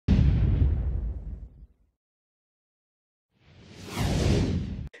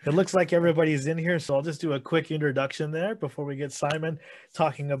It looks like everybody's in here, so I'll just do a quick introduction there before we get Simon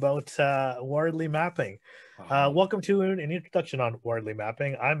talking about Wardley mapping. Welcome to an introduction on Wardley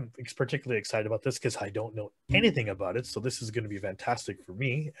mapping. I'm particularly excited about this because I don't know anything about it, so this is going to be fantastic for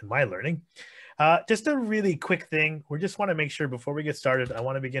me and my learning. Just a really quick thing. We just want to make sure before we get started, I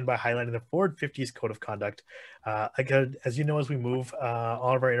want to begin by highlighting the Ford 50's Code of Conduct. As you know, as we move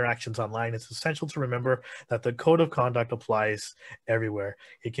all of our interactions online, it's essential to remember that the Code of Conduct applies everywhere.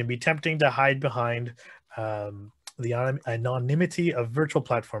 It can be tempting to hide behind the anonymity of virtual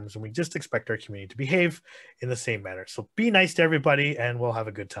platforms, and we just expect our community to behave in the same manner. So be nice to everybody, and we'll have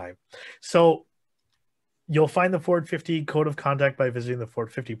a good time. So you'll find the Ford 50 Code of Conduct by visiting the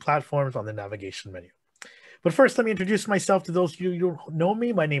Ford 50 platforms on the navigation menu. But first, let me introduce myself to those of you who know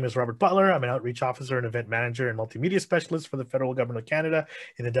me. My name is Robert Butler. I'm an outreach officer and event manager and multimedia specialist for the Federal Government of Canada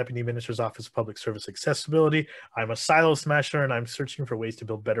in the Deputy Minister's Office of Public Service Accessibility. I'm a silo smasher, and I'm searching for ways to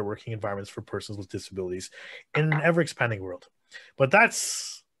build better working environments for persons with disabilities in an ever-expanding world. But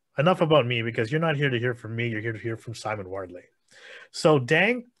that's enough about me, because you're not here to hear from me. You're here to hear from Simon Wardley. So,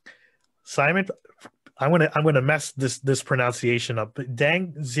 Simon, I'm gonna mess this pronunciation up.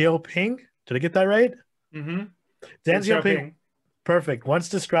 Deng Xiaoping, did I get that right? Mm-hmm. Deng Xiaoping, perfect, once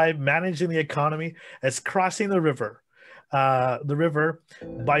described managing the economy as crossing the river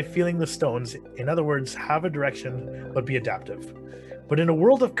by feeling the stones. In other words, have a direction, but be adaptive. But in a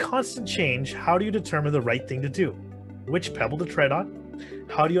world of constant change, how do you determine the right thing to do? Which pebble to tread on?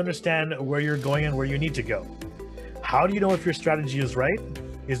 How do you understand where you're going and where you need to go? How do you know if your strategy is right?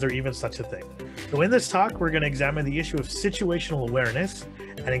 Is there even such a thing? So in this talk, we're going to examine the issue of situational awareness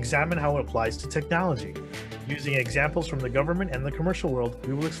and examine how it applies to technology. Using examples from the government and the commercial world,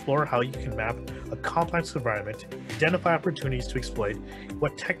 we will explore how you can map a complex environment, identify opportunities to exploit,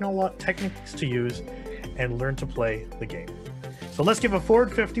 what techniques to use, and learn to play the game. So let's give a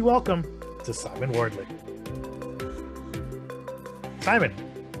Ford 50 welcome to Simon Wardley. Simon.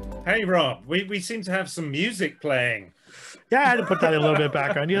 Hey, Rob. We seem to have some music playing. Yeah, I had to put that a little bit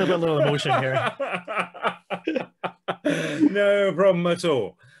background. You need a little emotion here. No problem at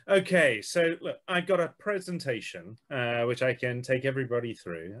all. Okay, so look, I've got a presentation which I can take everybody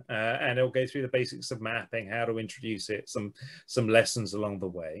through, and it'll go through the basics of mapping, how to introduce it, some lessons along the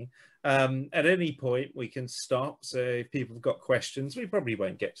way. At any point, we can stop. So if people have got questions, we probably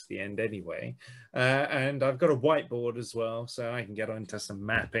won't get to the end anyway. And I've got a whiteboard as well, so I can get onto some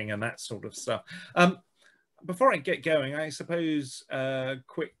mapping and that sort of stuff. Before I get going, I suppose a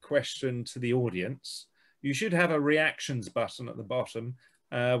quick question to the audience. You should have a reactions button at the bottom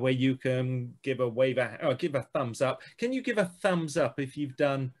where you can give a thumbs up. Can you give a thumbs up if you've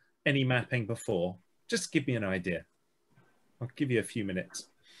done any mapping before? Just give me an idea. I'll give you a few minutes.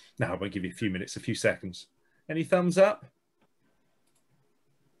 No, I won't give you a few minutes, a few seconds. Any thumbs up?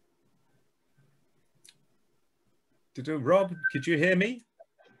 Rob, could you hear me?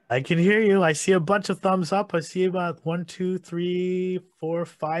 I can hear you. I see a bunch of thumbs up. I see about 1, 2, 3, 4,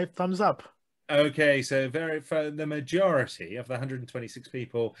 5 thumbs up. Okay, so for the majority of the 126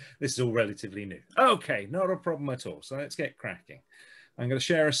 people, this is all relatively new. Okay, not a problem at all. So let's get cracking. I'm going to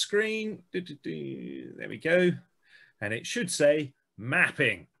share a screen. There we go. And it should say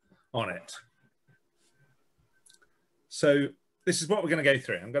mapping on it. So this is what we're going to go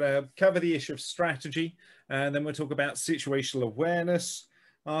through. I'm going to cover the issue of strategy, and then we'll talk about situational awareness.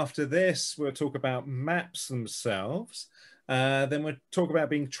 After this, we'll talk about maps themselves. Then we'll talk about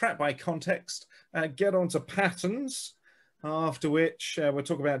being trapped by context, get on to patterns, after which we'll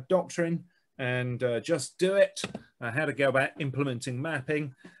talk about doctrine and just do it, how to go about implementing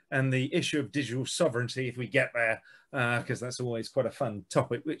mapping, and the issue of digital sovereignty if we get there, because that's always quite a fun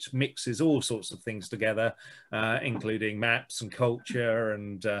topic, which mixes all sorts of things together, including maps and culture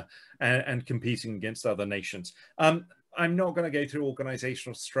and competing against other nations. I'm not going to go through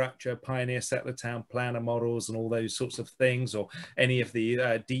organizational structure, pioneer, settler, town planner models and all those sorts of things, or any of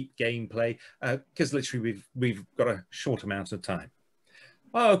the deep gameplay, because literally we've got a short amount of time.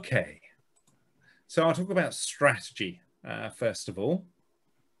 Okay, so I'll talk about strategy first of all.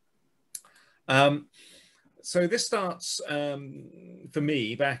 So this starts for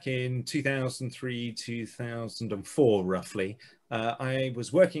me back in 2003, 2004, roughly. I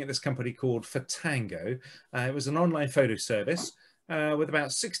was working at this company called Fatango. It was an online photo service with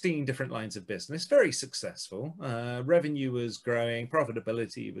about 16 different lines of business, very successful. Revenue was growing,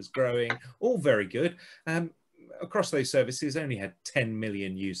 profitability was growing, all very good. Across those services, only had 10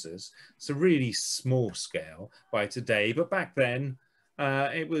 million users. So really small scale by today, but back then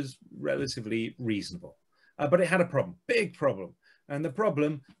it was relatively reasonable. But it had a problem, big problem. And the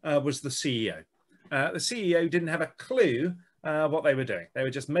problem was the CEO. The CEO didn't have a clue what they were doing. They were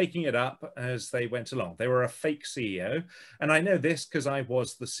just making it up as they went along. They were a fake CEO. And I know this because I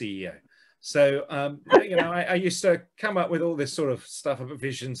was the CEO. So, you know, I used to come up with all this sort of stuff about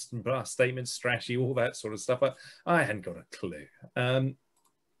visions and statements, strategy, all that sort of stuff, but I hadn't got a clue.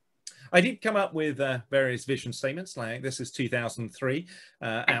 I did come up with various vision statements, like this is 2003.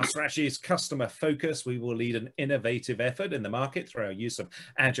 Our strategy is customer focused. We will lead an innovative effort in the market through our use of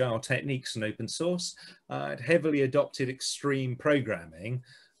agile techniques and open source. I'd heavily adopted extreme programming,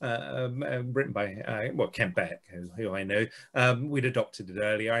 written by Ken Beck, who I know. We'd adopted it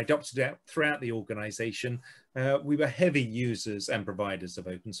earlier. I adopted it throughout the organization. We were heavy users and providers of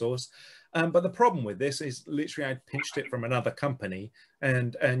open source. But the problem with this is literally I pinched it from another company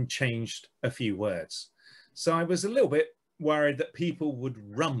and changed a few words. So I was a little bit worried that people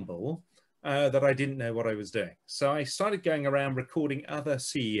would rumble that I didn't know what I was doing. So I started going around recording other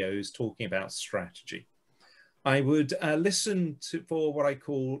CEOs talking about strategy. I would listen for what I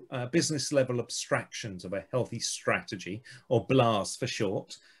call business level abstractions of a healthy strategy, or BLAs for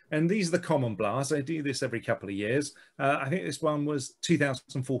short. And these are the common BLAs. I do this every couple of years. I think this one was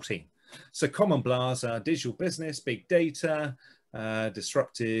 2014. So common BLAs are digital business, big data,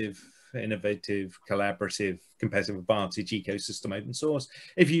 disruptive, innovative, collaborative, competitive advantage, ecosystem, open source.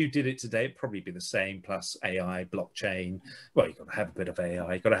 If you did it today, it'd probably be the same, plus AI, blockchain. Well, you've got to have a bit of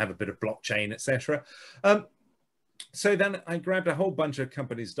AI, you've got to have a bit of blockchain, etc. So then I grabbed a whole bunch of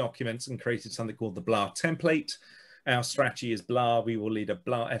companies' documents and created something called the BLA template. Our strategy is BLA. We will lead a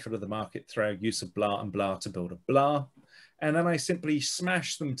BLA effort of the market through our use of BLA and BLA to build a BLA. And then I simply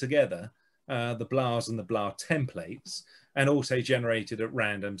smashed them together, the BLAs and the BLA templates, and also generated at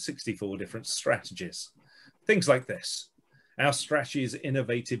random 64 different strategies. Things like this. Our strategy is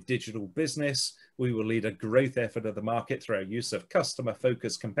innovative digital business. We will lead a growth effort of the market through our use of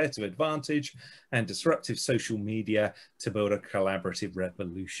customer-focused competitive advantage and disruptive social media to build a collaborative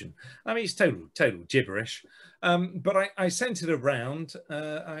revolution. I mean, it's total gibberish. But I sent it around.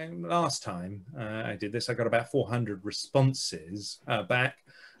 Last time I did this, I got about 400 responses back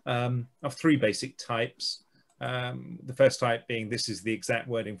of three basic types. The first type being, this is the exact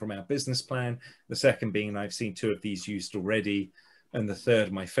wording from our business plan. The second being, I've seen 2 of these used already. And the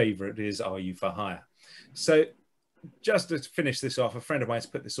third, my favorite, is, are you for hire? So just to finish this off, a friend of mine's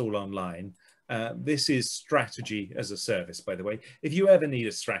put this all online. This is strategy as a service, by the way. If you ever need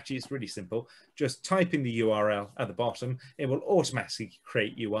a strategy, it's really simple. Just type in the URL at the bottom. It will automatically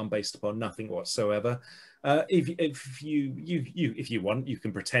create you one based upon nothing whatsoever. If you want, you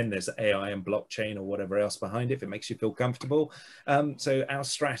can pretend there's AI and blockchain or whatever else behind it if it makes you feel comfortable. So our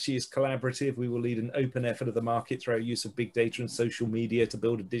strategy is collaborative. We will lead an open effort of the market through our use of big data and social media to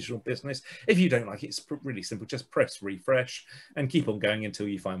build a digital business. If you don't like it, it's really simple. Just press refresh and keep on going until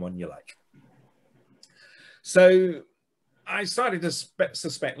you find one you like. So I started to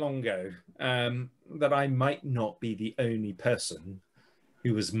suspect long ago that I might not be the only person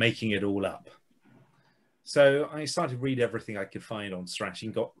who was making it all up. So I started to read everything I could find on strategy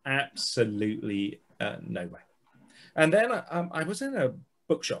and got absolutely nowhere. And then I was in a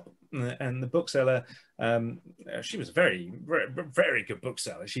bookshop, and the bookseller, she was a very, very, very good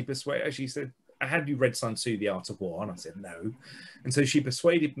bookseller. She said, "Have you read Sun Tzu, The Art of War?" And I said, "No." And so she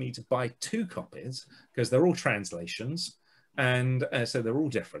persuaded me to buy 2 copies because they're all translations, and so they're all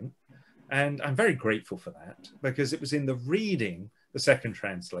different. And I'm very grateful for that, because it was in the reading the second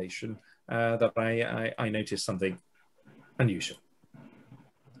translation that I noticed something unusual.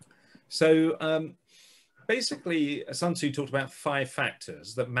 So basically, Sun Tzu talked about 5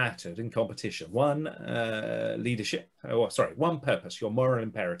 factors that mattered in competition. 1, leadership. One, purpose, your moral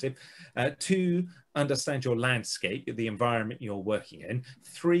imperative. 2, understand your landscape, the environment you're working in.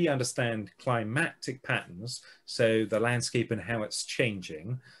 3, understand climatic patterns, so the landscape and how it's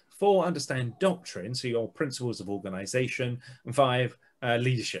changing. 4, understand doctrine, so your principles of organization. And 5,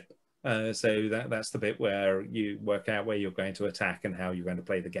 leadership. So that's the bit where you work out where you're going to attack and how you're going to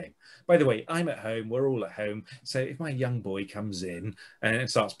play the game. By the way, I'm at home, we're all at home. So if my young boy comes in and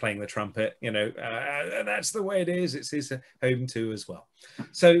starts playing the trumpet, you know, that's the way it is. It's his home too as well.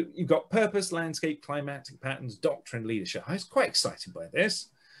 So you've got purpose, landscape, climatic patterns, doctrine, leadership. I was quite excited by this.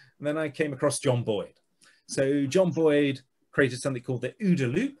 And then I came across John Boyd. So John Boyd created something called the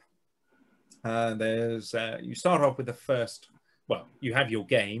OODA loop. You start off with the first. Well, you have your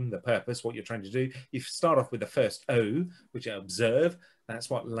game, the purpose, what you're trying to do. You start off with the first O, which is observe. That's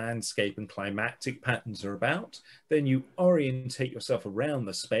what landscape and climatic patterns are about. Then you orientate yourself around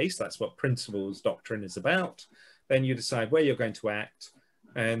the space. That's what principles, doctrine is about. Then you decide where you're going to act,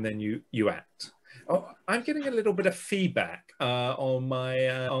 and then you act. Oh, I'm getting a little bit of feedback on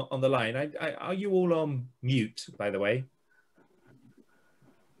the line. Are you all on mute, by the way?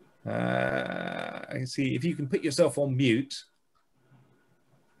 I can see if you can put yourself on mute,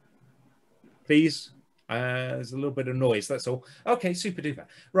 please. There's a little bit of noise, that's all. Okay, super duper.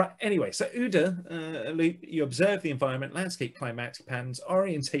 Right, anyway, so OODA, you observe the environment, landscape, climatic patterns,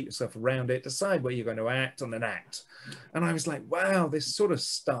 orientate yourself around it, decide where you're going to act, and then act. And I was like, wow, this sort of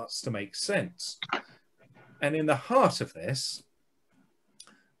starts to make sense. And in the heart of this,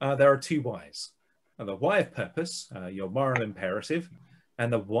 there are two whys. The why of purpose, your moral imperative,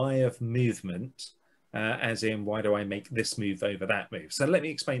 and the why of movement, as in, why do I make this move over that move? So let me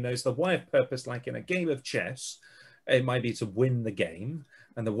explain those. The why of purpose, like in a game of chess, it might be to win the game.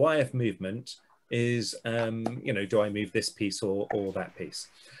 And the why of movement is, do I move this piece or that piece?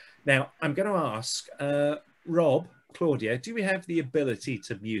 Now, I'm going to ask Rob, Claudia, do we have the ability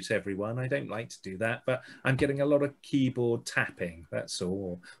to mute everyone? I don't like to do that, but I'm getting a lot of keyboard tapping, that's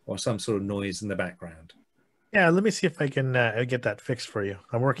all, or some sort of noise in the background. Yeah, let me see if I can get that fixed for you.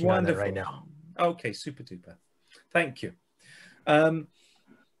 I'm working on it right now. Okay, super duper. Thank you.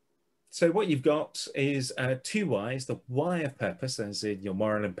 So what you've got is two whys, the why of purpose, as in your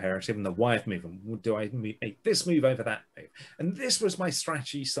moral imperative, and the why of movement. Do I make this move over that move? And this was my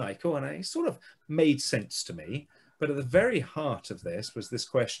strategy cycle, and it sort of made sense to me. But at the very heart of this was this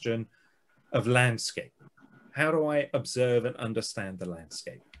question of landscape. How do I observe and understand the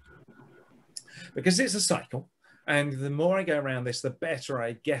landscape? Because it's a cycle, and the more I go around this, the better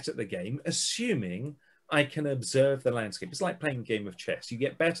I get at the game, assuming I can observe the landscape. It's like playing a game of chess. You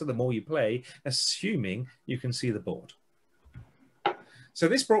get better the more you play, assuming you can see the board. So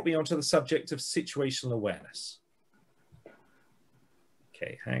this brought me onto the subject of situational awareness.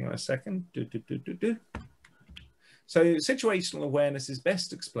 Okay, hang on a second. So situational awareness is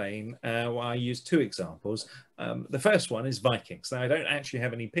best explained. I use two examples. The first one is Vikings. Now, I don't actually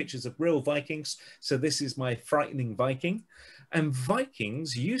have any pictures of real Vikings, so this is my frightening Viking. And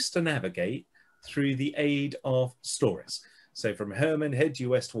Vikings used to navigate through the aid of stories. So from Herman, head due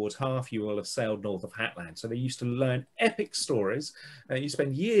west towards Half, you will have sailed north of Hatland. So they used to learn epic stories. You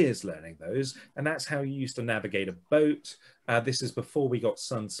spend years learning those, and that's how you used to navigate a boat. This is before we got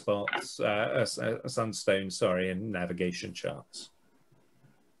sunspots, sunstone, and navigation charts.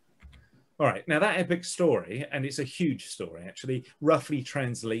 All right, now that epic story, and it's a huge story actually, roughly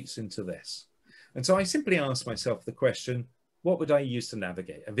translates into this. And so I simply asked myself the question, what would I use to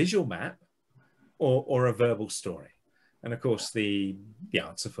navigate? A visual map or a verbal story? And of course, the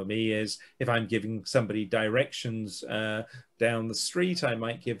answer for me is, if I'm giving somebody directions down the street, I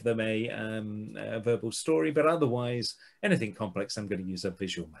might give them a verbal story, but otherwise, anything complex, I'm going to use a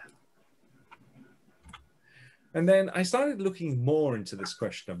visual map. And then I started looking more into this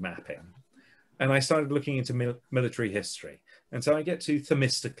question of mapping, and I started looking into military history. And so I get to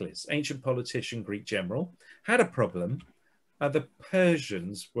Themistocles, ancient politician, Greek general, had a problem. The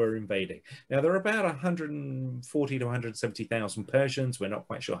Persians were invading. Now, there are about 140 to 170,000 Persians. We're not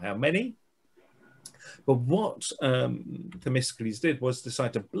quite sure how many. But what Themistocles did was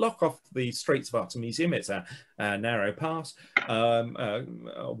decide to block off the Straits of Artemisium. It's a narrow pass, a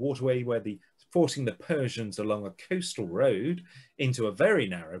waterway where forcing the Persians along a coastal road into a very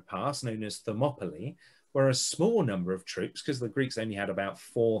narrow pass known as Thermopylae, where a small number of troops, because the Greeks only had about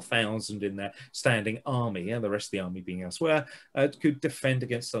 4,000 in their standing army, and the rest of the army being elsewhere, could defend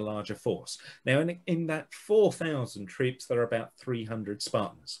against a larger force. Now, in that 4,000 troops, there are about 300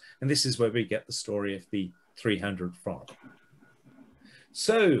 Spartans. And this is where we get the story of the 300 from.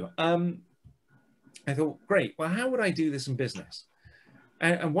 So I thought, great, well, how would I do this in business?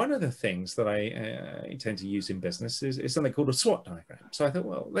 And one of the things that I tend to use in business is something called a SWOT diagram. So I thought,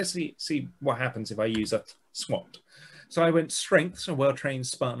 well, let's see what happens if I use a SWOT. So I went strengths, a well-trained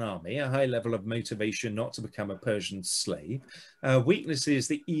Spartan army, a high level of motivation not to become a Persian slave. Weaknesses,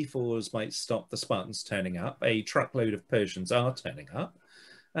 the ephors might stop the Spartans turning up. A truckload of Persians are turning up.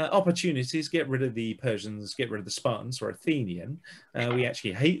 Opportunities, get rid of the Persians, get rid of the Spartans. We're Athenian. We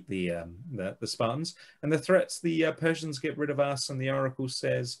actually hate the Spartans. And the threats, the Persians get rid of us, and the oracle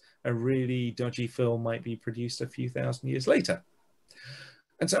says a really dodgy film might be produced a few thousand years later.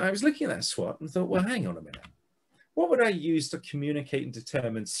 And so I was looking at that SWOT and thought, well, hang on a minute. What would I use to communicate and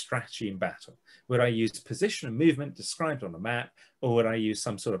determine strategy in battle? Would I use position and movement described on a map, or would I use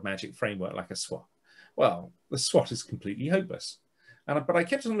some sort of magic framework like a SWOT? Well, the SWOT is completely hopeless. But I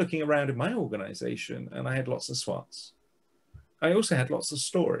kept on looking around in my organization, and I had lots of SWOTs. I also had lots of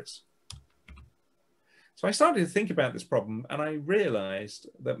stories. So I started to think about this problem, and I realized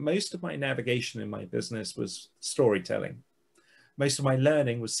that most of my navigation in my business was storytelling. Most of my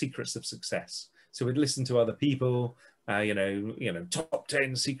learning was secrets of success. So we'd listen to other people, top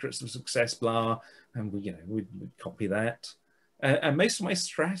 10 secrets of success, blah, and we'd copy that. And most of my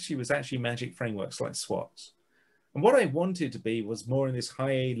strategy was actually magic frameworks like SWOTs. And what I wanted to be was more in this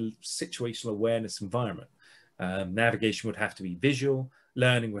high situational awareness environment. Navigation would have to be visual,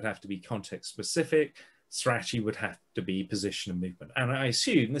 learning would have to be context specific, strategy would have to be position and movement. And I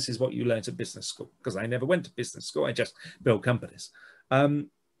assume this is what you learned at business school, because I never went to business school, I just built companies.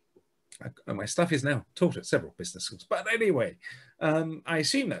 My stuff is now taught at several business schools. But anyway, I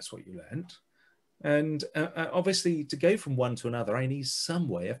assume that's what you learned. And obviously, to go from one to another, I need some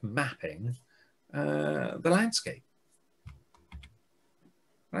way of mapping the landscape.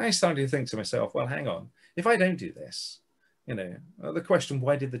 And I started to think to myself, well, hang on, if I don't do this, you know, the question,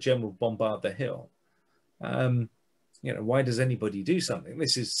 why did the general bombard the hill? You know, why does anybody do something?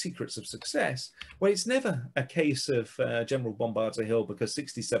 This is secrets of success. Well, it's never a case of general bombards a hill because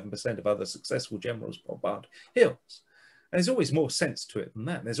 67% of other successful generals bombard hills. And there's always more sense to it than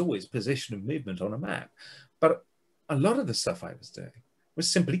that. There's always position and movement on a map. But a lot of the stuff I was doing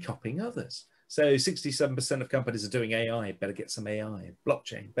was simply copying others. So 67% of companies are doing AI, better get some AI,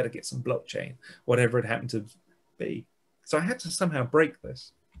 blockchain, better get some blockchain, whatever it happened to be. So I had to somehow break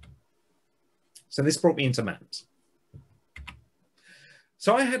this. So this brought me into maps.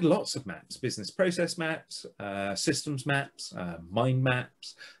 So I had lots of maps, business process maps, systems maps, mind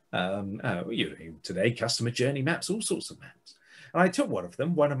maps, today, customer journey maps, all sorts of maps. And I took one of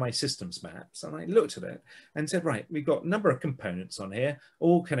them, one of my systems maps, and I looked at it and said, right, we've got a number of components on here,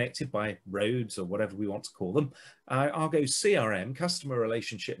 all connected by roads or whatever we want to call them. I'll go CRM, customer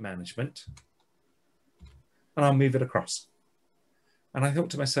relationship management, and I'll move it across. And I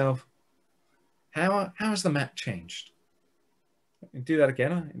thought to myself, how has the map changed? Do that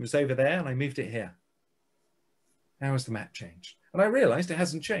again. It was over there and I moved it here. How has the map changed? And I realized it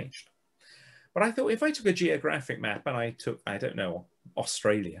hasn't changed. But I thought if I took a geographic map and I took, I don't know,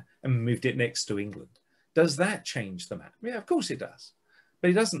 Australia and moved it next to England, does that change the map? Yeah, of course it does. But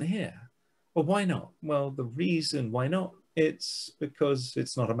it doesn't here. Well, why not? Well, the reason why not, it's because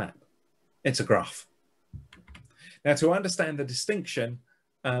it's not a map. It's a graph. Now, to understand the distinction,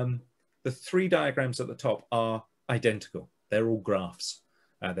 the three diagrams at the top are identical. They're all graphs.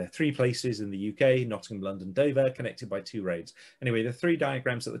 There are three places in the UK, Nottingham, London, Dover, connected by two roads. Anyway, the three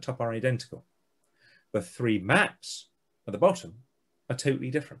diagrams at the top are identical. The three maps at the bottom are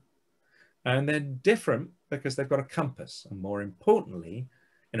totally different. And they're different because they've got a compass. And more importantly,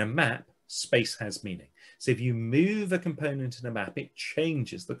 in a map, space has meaning. So if you move a component in a map, it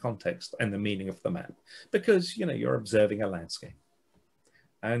changes the context and the meaning of the map because, you know, you're observing a landscape.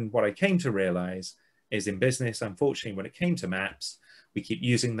 And what I came to realize is in business, unfortunately, when it came to maps, we keep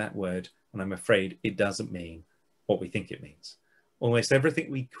using that word, and I'm afraid it doesn't mean what we think it means. Almost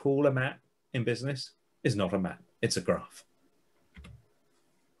everything we call a map in business is not a map, it's a graph.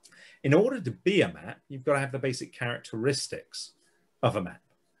 In order to be a map, you've got to have the basic characteristics of a map.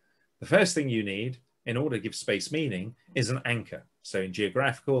 The first thing you need in order to give space meaning is an anchor. So in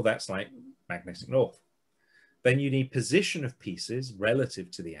geographical, that's like magnetic north. Then you need position of pieces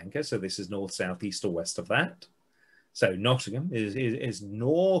relative to the anchor. So this is north, south, east, or west of that. So Nottingham is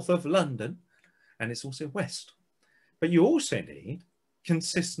north of London, and it's also west. But you also need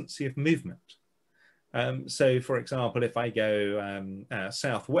consistency of movement. So for example, if I go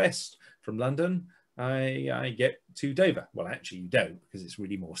southwest from London, I get to Dover. Well, actually you don't, because it's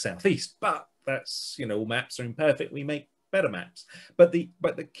really more southeast, but that's, you know, all maps are imperfect. We make better maps. But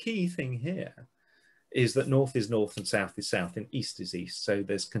the key thing here is that north is north and south is south and east is east. So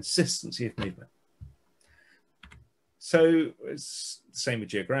there's consistency of movement. So it's the same with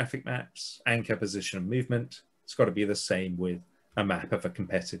geographic maps, anchor, position and movement. It's got to be the same with a map of a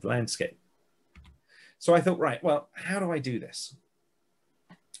competitive landscape. So I thought, right, well, how do I do this?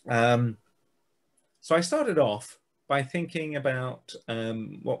 So I started off by thinking about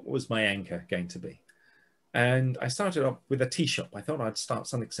what was my anchor going to be. And I started off with a tea shop. I thought I'd start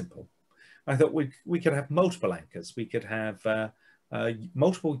something simple. I thought we could have multiple anchors. We could have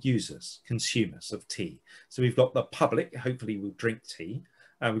multiple users, consumers of tea. So we've got the public, hopefully will drink tea.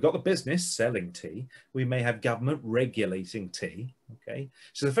 We've got the business selling tea. We may have government regulating tea. Okay.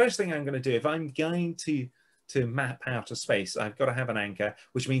 So the first thing I'm going to do, if I'm going to map out a space, I've got to have an anchor,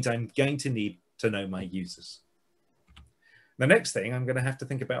 which means I'm going to need to know my users. The next thing, I'm going to have to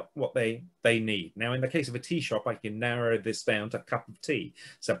think about what they need. Now, in the case of a tea shop, I can narrow this down to a cup of tea.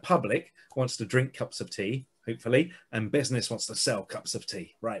 So public wants to drink cups of tea, hopefully, and business wants to sell cups of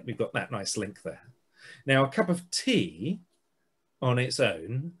tea. Right, we've got that nice link there. Now, a cup of tea on its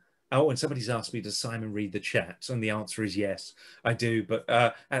own. Oh, and somebody's asked me, does Simon read the chat? And the answer is yes, I do. But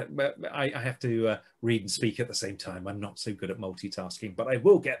I have to read and speak at the same time. I'm not so good at multitasking, but I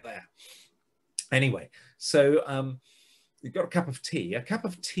will get there. Anyway, so you've got a cup of tea. A cup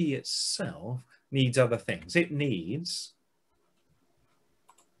of tea itself needs other things. It needs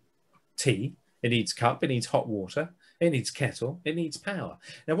tea, it needs cup, it needs hot water, it needs kettle, it needs power.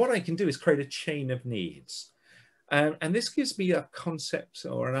 Now what I can do is create a chain of needs. And this gives me a concept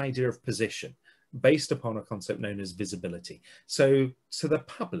or an idea of position based upon a concept known as visibility. So to the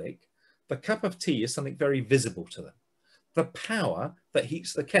public, the cup of tea is something very visible to them. The power that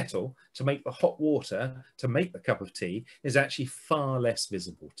heats the kettle to make the hot water to make the cup of tea is actually far less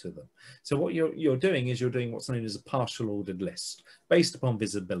visible to them. So what you're doing is you're doing what's known as a partial ordered list based upon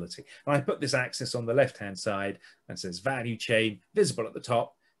visibility. And I put this axis on the left-hand side and says value chain, visible at the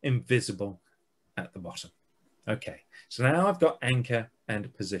top, invisible at the bottom. Okay, so now I've got anchor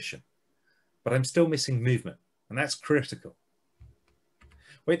and position, but I'm still missing movement, and that's critical.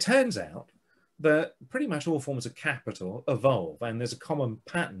 Well, it turns out that pretty much all forms of capital evolve, and there's a common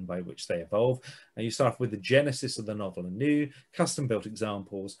pattern by which they evolve. And you start with the genesis of the novel anew, custom-built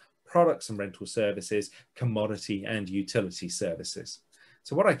examples, products and rental services, commodity and utility services.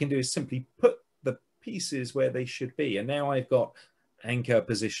 So what I can do is simply put the pieces where they should be, and now I've got anchor,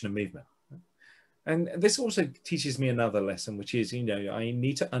 position, and movement. And this also teaches me another lesson, which is, you know, I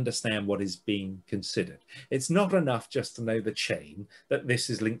need to understand what is being considered. It's not enough just to know the chain, that this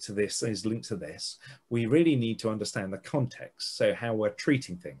is linked to this, is linked to this. We really need to understand the context. So how we're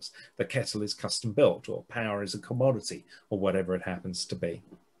treating things. The kettle is custom built, or power is a commodity, or whatever it happens to be.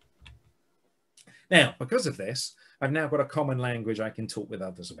 Now, because of this, I've now got a common language I can talk with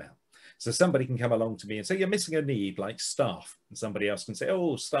others about. So somebody can come along to me and say, you're missing a need like staff. And somebody else can say,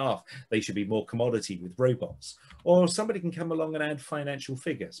 oh, staff, they should be more commodity with robots. Or somebody can come along and add financial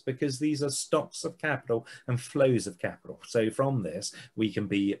figures, because these are stocks of capital and flows of capital. So from this, we can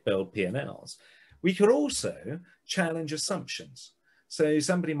build P&Ls. We could also challenge assumptions. So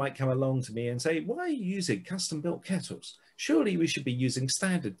somebody might come along to me and say, why are you using custom built kettles? Surely we should be using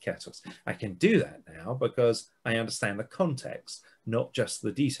standard kettles. I can do that now because I understand the context, not just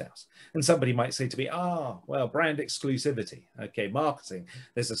the details. And somebody might say to me, well, brand exclusivity. Okay, marketing,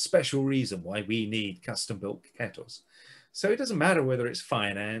 there's a special reason why we need custom built kettles. So it doesn't matter whether it's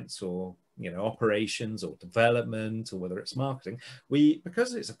finance or, you know, operations or development, or whether it's marketing.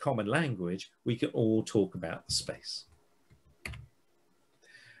 Because it's a common language, we can all talk about the space.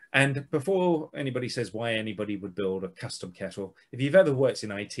 And before anybody says why anybody would build a custom kettle, if you've ever worked in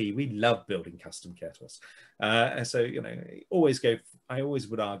IT, we love building custom kettles. And so, you know, I always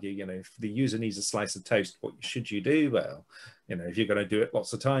would argue, you know, if the user needs a slice of toast, what should you do? Well, you know, if you're going to do it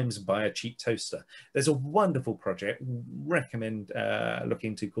lots of times, buy a cheap toaster. There's a wonderful project, recommend looking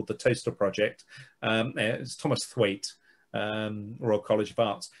into, called the Toaster Project. It's Thomas Thwaite, Royal College of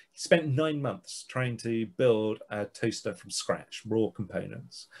Arts. He spent 9 months trying to build a toaster from scratch, raw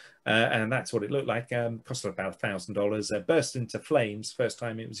components, and that's what it looked like. Cost about $1,000. Burst into flames first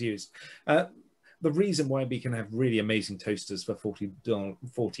time it was used. The reason why we can have really amazing toasters for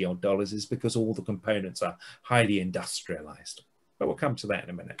 $40 odd is because all the components are highly industrialized. But we'll come to that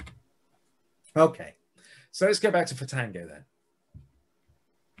in a minute. Okay, so let's go back to Fatango then.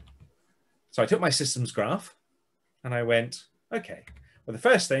 So I took my systems graph and I went, okay, well, the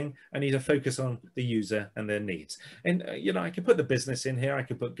first thing, I need to focus on the user and their needs. And, you know, I could put the business in here, I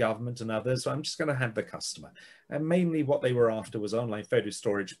could put government and others, so I'm just going to have the customer. And mainly what they were after was online photo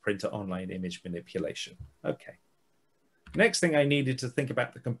storage, printer, online image manipulation. Okay. Next thing, I needed to think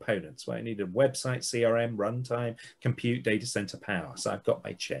about the components. Well, I needed a website, CRM, runtime, compute, data center power. So I've got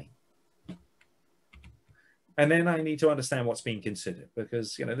my chain. And then I need to understand what's being considered,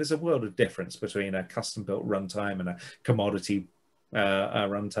 because, you know, there's a world of difference between a custom built runtime and a commodity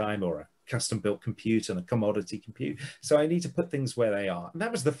runtime, or a custom built compute and a commodity compute. So I need to put things where they are. And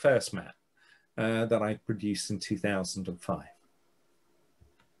that was the first map that I produced in 2005.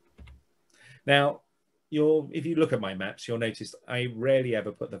 Now, if you look at my maps, you'll notice I rarely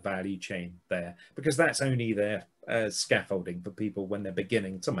ever put the value chain there, because that's only there as scaffolding for people when they're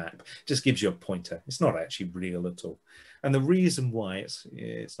beginning to map. It just gives you a pointer. It's not actually real at all. And the reason why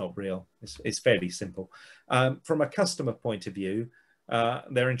it's not real is fairly simple. From a customer point of view,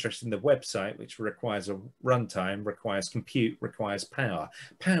 they're interested in the website, which requires a runtime, requires compute, requires power.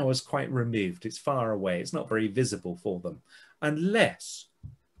 Power is quite removed. It's far away. It's not very visible for them, unless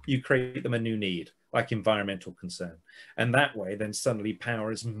you create them a new need, like environmental concern. And that way, then suddenly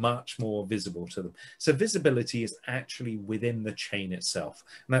power is much more visible to them. So visibility is actually within the chain itself.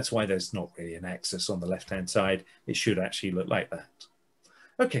 And that's why there's not really an axis on the left-hand side. It should actually look like that.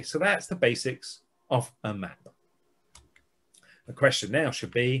 Okay, so that's the basics of a map. The question now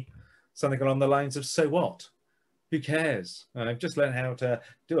should be something along the lines of, so what? Who cares? I've just learned how to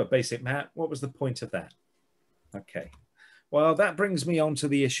do a basic map. What was the point of that? Okay. Well, that brings me on to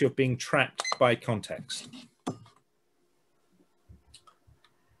the issue of being trapped by context.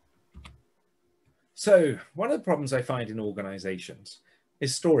 So one of the problems I find in organizations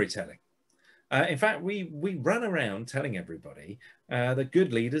is storytelling. In fact, we run around telling everybody that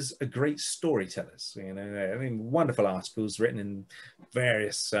good leaders are great storytellers. You know, I mean, wonderful articles written in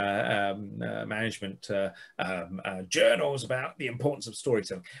various management journals about the importance of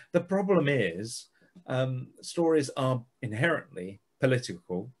storytelling. The problem is stories are inherently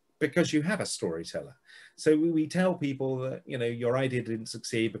political because you have a storyteller. So we tell people that, you know, your idea didn't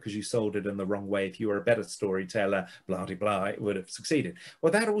succeed because you sold it in the wrong way. If you were a better storyteller, blah, blah, blah, it would have succeeded.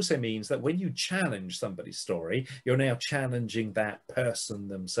 Well, that also means that when you challenge somebody's story, you're now challenging that person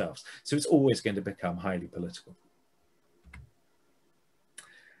themselves. So it's always going to become highly political.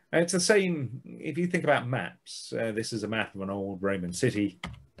 And it's the same if you think about maps. This is a map of an old Roman city,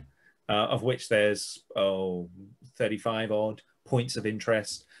 of which there's 35 odd points of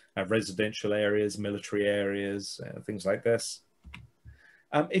interest. Residential areas, military areas, things like this.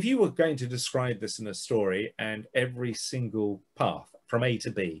 If you were going to describe this in a story and every single path from A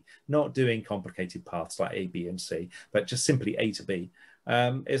to B, not doing complicated paths like A, B, and C, but just simply A to B,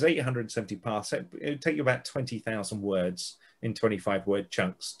 is 870 paths. It would take you about 20,000 words in 25-word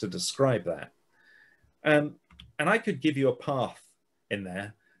chunks to describe that. And I could give you a path in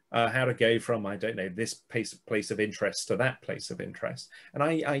there, how to go from, I don't know, this place of interest to that place of interest. And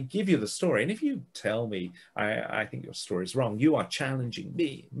I give you the story. And if you tell me, I think your story is wrong, you are challenging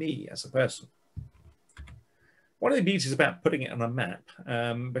me as a person. One of the beauties about putting it on a map,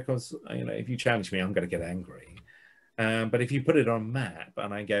 because, you know, if you challenge me, I'm going to get angry. But if you put it on a map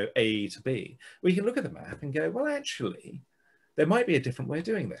and I go A to B, we can look at the map and go, well, actually, there might be a different way of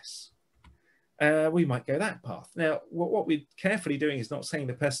doing this. We might go that path. Now, what we're carefully doing is not saying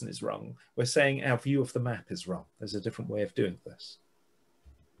the person is wrong. We're saying our view of the map is wrong. There's a different way of doing this.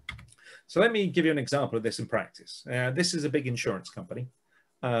 So let me give you an example of this in practice. This is a big insurance company.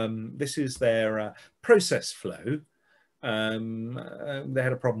 This is their process flow. They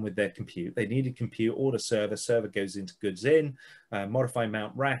had a problem with their compute. They needed compute, order server goes into goods in, modify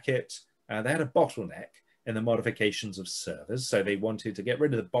mount racket. They had a bottleneck in the modifications of servers. So they wanted to get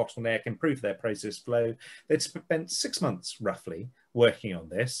rid of the bottleneck, improve their process flow. They'd spent 6 months roughly working on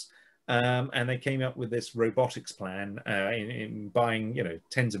this. And they came up with this robotics plan in buying, you know,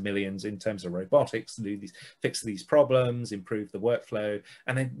 tens of millions in terms of robotics to do these, fix these problems, improve the workflow,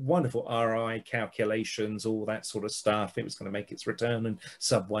 and then wonderful ROI calculations, all that sort of stuff. It was going to make its return in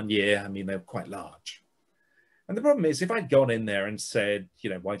sub 1 year. I mean, they're quite large. And the problem is, if I'd gone in there and said, you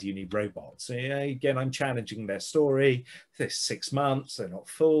know, why do you need robots? Again, I'm challenging their story. They're 6 months. They're not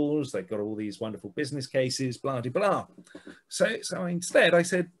fools. They've got all these wonderful business cases, blah, blah, blah. So instead, I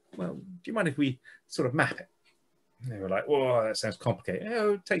said, well, do you mind if we sort of map it? And they were like, whoa, that sounds complicated.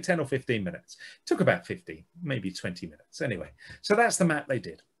 Oh, take 10 or 15 minutes. It took about 15, maybe 20 minutes. Anyway, so that's the map they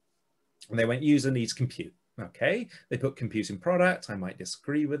did. And they went, user needs compute. Okay, they put compute in product. I might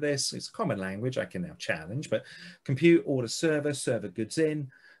disagree with this. It's common language I can now challenge, but compute, order server goods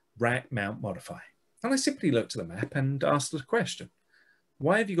in, rack, mount, modify. And I simply looked at the map and asked the question,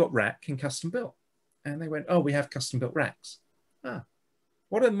 why have you got rack and custom built? And they went, oh, we have custom built racks. Ah,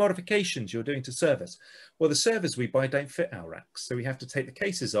 what are the modifications you're doing to servers? Well, the servers we buy don't fit our racks. So we have to take the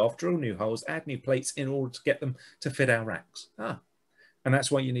cases off, drill new holes, add new plates in order to get them to fit our racks. Ah, and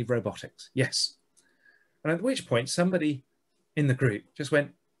that's why you need robotics. Yes. And at which point somebody in the group just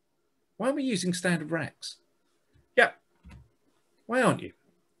went, why aren't we using standard racks? Yeah, why aren't you?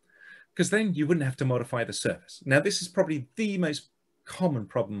 Because then you wouldn't have to modify the service. Now, this is probably the most common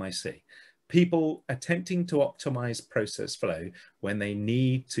problem I see. People attempting to optimize process flow when they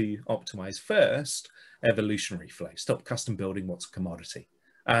need to optimize first evolutionary flow. Stop custom building what's a commodity.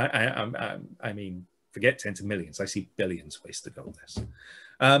 I mean, forget tens of millions. I see billions wasted on this.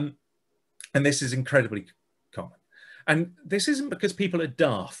 And this is incredibly common. And this isn't because people are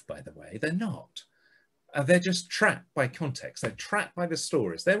daft, by the way. They're not. They're just trapped by context. They're trapped by the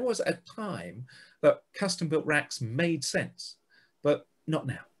stories. There was a time that custom-built racks made sense, but not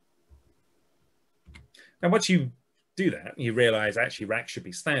now. And once you do that, you realize actually racks should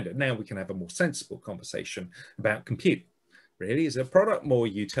be standard. Now we can have a more sensible conversation about compute. Really, is a product more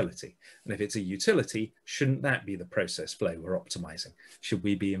utility? And if it's a utility, shouldn't that be the process flow we're optimizing? Should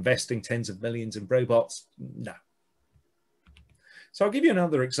we be investing tens of millions in robots? No. So I'll give you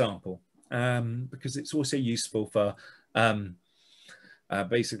another example because it's also useful for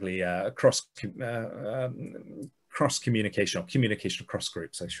basically cross communication or communication across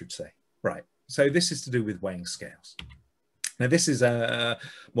groups, I should say. Right. So this is to do with weighing scales. Now, this is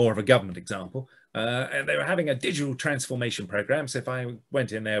more of a government example. And they were having a digital transformation program. So if I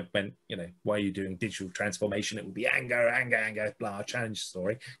went in there, went, you know, why are you doing digital transformation? It would be anger, anger, anger, blah, challenge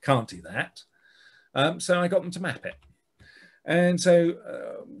story. Can't do that. So I got them to map it. And so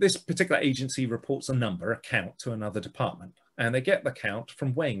this particular agency reports a number, a count, to another department. And they get the count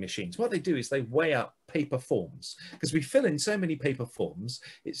from weighing machines. What they do is they weigh up paper forms. Because we fill in so many paper forms,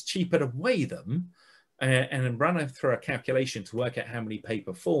 it's cheaper to weigh them and run through a calculation to work out how many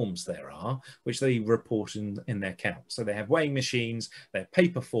paper forms there are, which they report in their count. So they have weighing machines, they have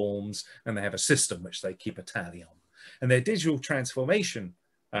paper forms, and they have a system which they keep a tally on. And their digital transformation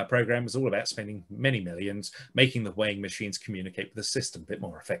program is all about spending many millions, making the weighing machines communicate with the system a bit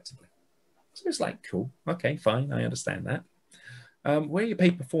more effectively. So it's like, cool, okay, fine, I understand that. Where are your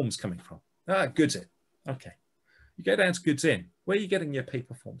paper forms coming from? Goods in. Okay. You go down to goods in. Where are you getting your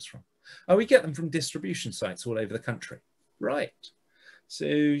paper forms from? Oh, we get them from distribution sites all over the country. Right. So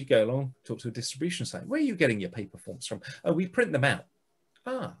you go along, talk to a distribution site. Where are you getting your paper forms from? Oh, we print them out.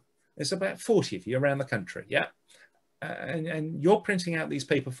 There's about 40 of you around the country. Yeah. And you're printing out these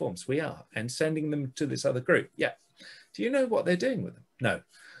paper forms. We are. And sending them to this other group. Yeah. Do you know what they're doing with them? No.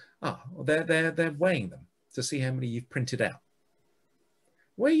 Well, they're weighing them to see how many you've printed out.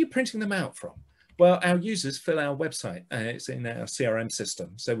 Where are you printing them out from? Well, our users fill our website. It's in our CRM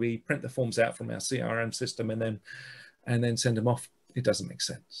system. So we print the forms out from our CRM system and then send them off. It doesn't make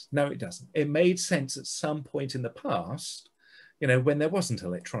sense. No, it doesn't. It made sense at some point in the past, you know, when there wasn't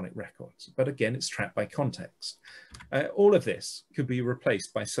electronic records. But again, it's trapped by context. All of this could be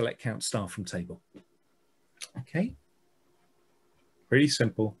replaced by select count star from table. Okay. Pretty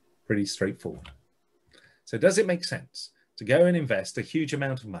simple, pretty straightforward. So does it make sense to go and invest a huge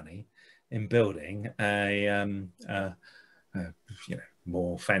amount of money in building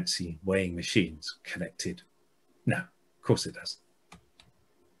more fancy weighing machines connected? No, of course it doesn't.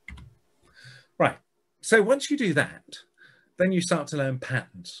 Right. So once you do that, then you start to learn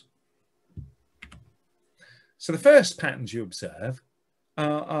patterns. So the first patterns you observe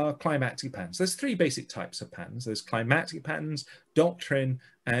are climatic patterns. There's three basic types of patterns. There's climatic patterns, doctrine,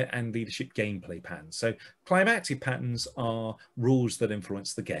 and leadership gameplay patterns. So climatic patterns are rules that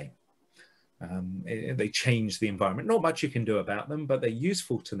influence the game. They change the environment. Not much you can do about them, but they're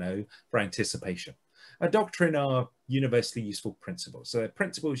useful to know for anticipation. A doctrine are universally useful principles. So they're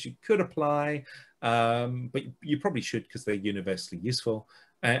principles you could apply, but you probably should because they're universally useful.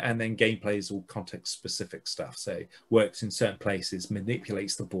 And then gameplay is all context-specific stuff. So works in certain places,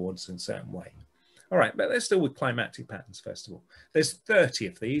 manipulates the boards in a certain way. All right, but let's deal with climatic patterns first of all. There's 30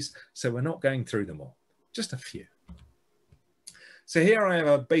 of these, so we're not going through them all, just a few. So here I have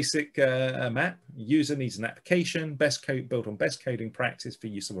a basic map. User needs an application, built on best coding practice for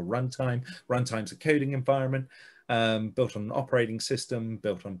use of a runtime. Runtime's a coding environment, built on an operating system,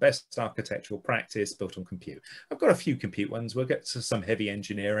 built on best architectural practice, built on compute. I've got a few compute ones. We'll get to some heavy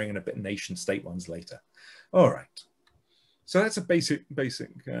engineering and a bit nation state ones later. All right. So that's a basic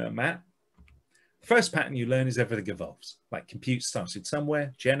map. First pattern you learn is everything evolves. Like compute started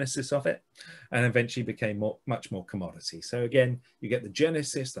somewhere, genesis of it, and eventually became much more commodity. So again, you get the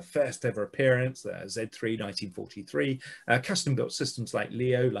genesis, the first ever appearance, Z3, 1943, custom built systems like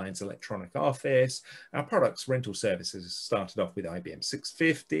Leo, Lions Electronic Office. Our products, rental services started off with IBM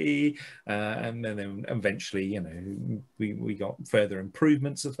 650, and then eventually, you know, we got further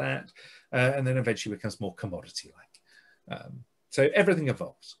improvements of that, and then eventually becomes more commodity-like. So everything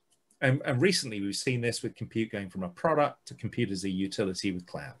evolves. And recently we've seen this with compute going from a product to compute as a utility with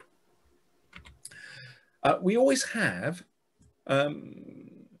cloud. We always have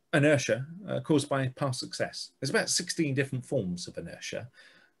inertia caused by past success. There's about 16 different forms of inertia.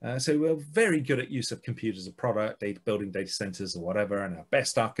 So we're very good at use of compute as a product, building data centers or whatever, and our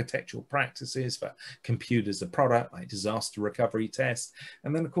best architectural practices for compute as a product, like disaster recovery tests.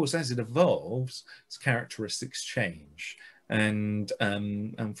 And then, of course, as it evolves, its characteristics change. And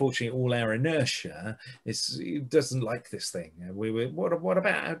unfortunately, all our inertia doesn't like this thing. What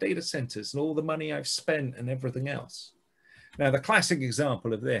about our data centers and all the money I've spent and everything else? Now, the classic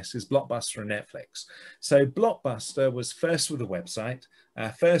example of this is Blockbuster and Netflix. So Blockbuster was first with a website,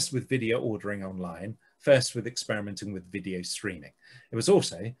 first with video ordering online, first with experimenting with video streaming. It was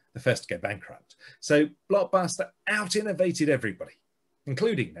also the first to go bankrupt. So Blockbuster out-innovated everybody,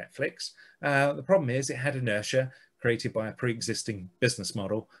 including Netflix. The problem is it had inertia created by a pre-existing business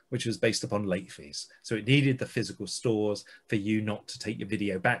model, which was based upon late fees. So it needed the physical stores for you not to take your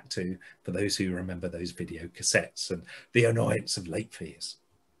video back to, for those who remember those video cassettes and the annoyance of late fees.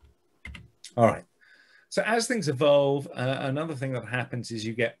 All right. So as things evolve, another thing that happens is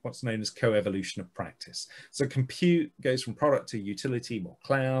you get what's known as co-evolution of practice. So compute goes from product to utility, more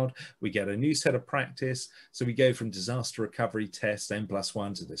cloud. We get a new set of practice. So we go from disaster recovery tests,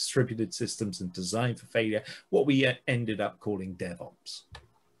 N+1, to distributed systems and design for failure, what we ended up calling DevOps.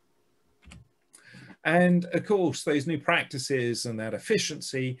 And of course, those new practices and that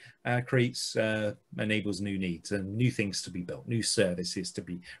efficiency enables new needs and new things to be built, new services to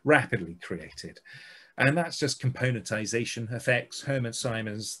be rapidly created. And that's just componentization effects, Hermann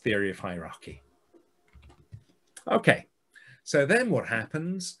Simon's theory of hierarchy. Okay, so then what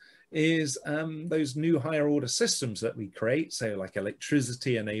happens is those new higher order systems that we create, so like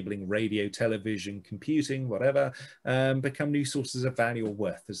electricity enabling radio, television, computing, whatever, become new sources of value or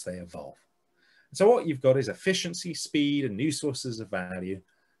worth as they evolve. So what you've got is efficiency, speed, and new sources of value,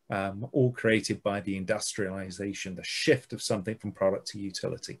 all created by the industrialization, the shift of something from product to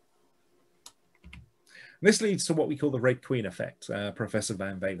utility. And this leads to what we call the Red Queen effect, Professor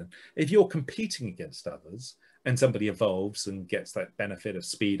Van Valen. If you're competing against others and somebody evolves and gets that benefit of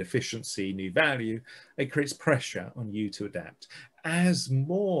speed, efficiency, new value, it creates pressure on you to adapt. As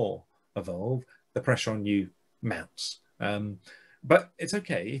more evolve, the pressure on you mounts. But it's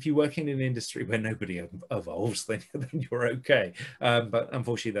okay if you work in an industry where nobody evolves, then you're okay. But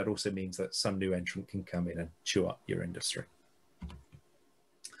unfortunately, that also means that some new entrant can come in and chew up your industry.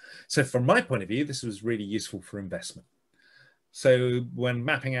 So from my point of view, this was really useful for investment. So when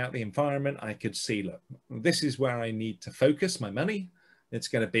mapping out the environment, I could see, look, this is where I need to focus my money. It's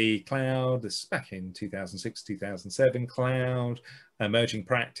going to be cloud. This is back in 2006, 2007, cloud, emerging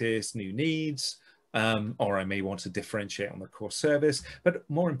practice, new needs. Or I may want to differentiate on the core service, but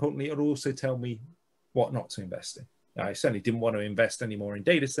more importantly, it'll also tell me what not to invest in. I certainly didn't want to invest anymore in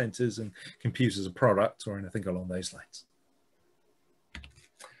data centers and compute as a product or anything along those lines.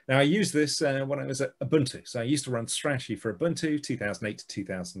 Now, I used this when I was at Ubuntu. So I used to run strategy for Ubuntu, 2008 to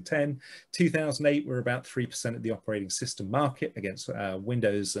 2010. 2008, we were about 3% of the operating system market against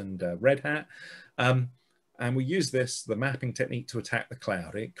Windows and Red Hat. And we used the mapping technique, to attack the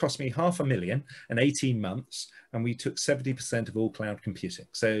cloud. It cost me $500,000 and 18 months, and we took 70% of all cloud computing.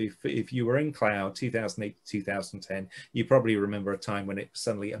 So if you were in cloud 2008 to 2010, you probably remember a time when it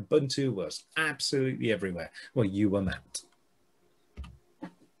suddenly Ubuntu was absolutely everywhere. Well, you were mapped.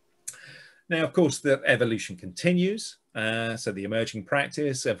 Now, of course, the evolution continues. So the emerging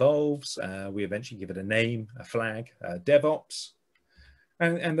practice evolves. We eventually give it a name, a flag, DevOps.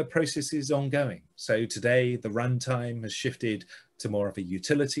 And the process is ongoing. So today, the runtime has shifted to more of a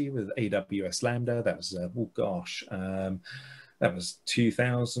utility with AWS Lambda. That was, oh gosh, that was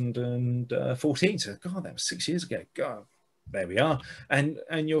 2014. So, God, that was 6 years ago. God, there we are. And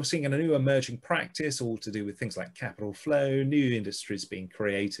you're seeing a new emerging practice, all to do with things like capital flow, new industries being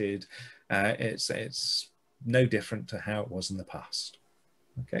created. It's no different to how it was in the past.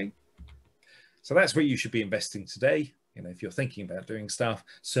 Okay. So that's where you should be investing today. You know, if you're thinking about doing stuff,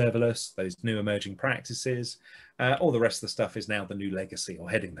 serverless, those new emerging practices, all the rest of the stuff is now the new legacy or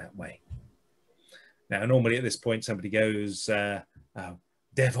heading that way. Now, normally at this point, somebody goes,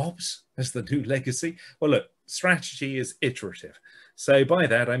 DevOps as the new legacy. Well, look, strategy is iterative. So by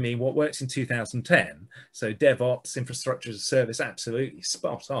that, I mean what works in 2010. So DevOps, infrastructure as a service, absolutely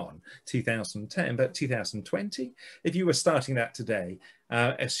spot on 2010. But 2020, if you were starting that today,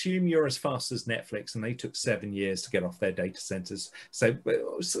 assume you're as fast as Netflix, and they took 7 years to get off their data centers. So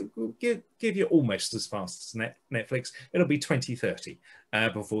give you almost as fast as Netflix. It'll be 2030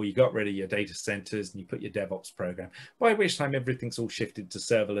 before you got rid of your data centers and you put your DevOps program, by which time everything's all shifted to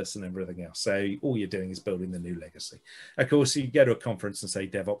serverless and everything else. So all you're doing is building the new legacy. Of course, you go to a conference and say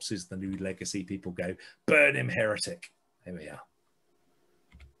DevOps is the new legacy. People go, burn him, heretic. There we are.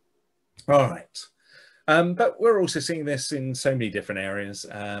 All right. But we're also seeing this in so many different areas.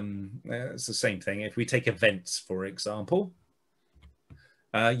 It's the same thing. If we take events, for example,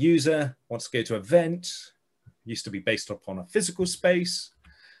 user wants to go to an event, used to be based upon a physical space.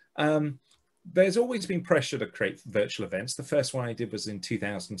 There's always been pressure to create virtual events. The first one I did was in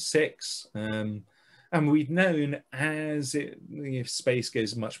 2006. And we've known if space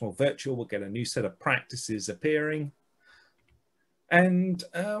goes much more virtual, we'll get a new set of practices appearing. And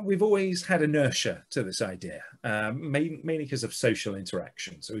we've always had inertia to this idea, mainly because of social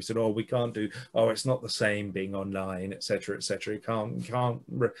interaction. So we said, oh, we can't do, oh, it's not the same being online, et cetera, et cetera. You can't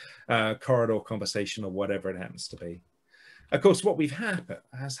corridor conversation or whatever it happens to be. Of course, what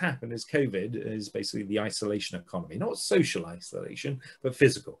has happened is COVID is basically the isolation economy, not social isolation, but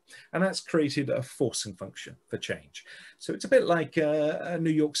physical. And that's created a forcing function for change. So it's a bit like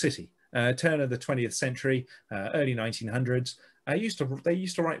New York City, turn of the 20th century, early 1900s. they used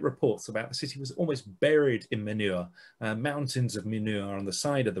to write reports about the city was almost buried in manure, mountains of manure on the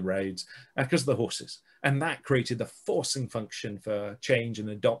side of the roads because of the horses. And that created the forcing function for change and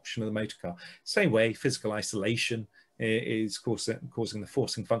adoption of the motor car. Same way, physical isolation is causing the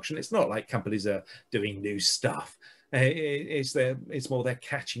forcing function. It's not like companies are doing new stuff. It's more they're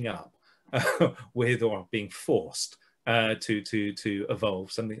catching up with or being forced to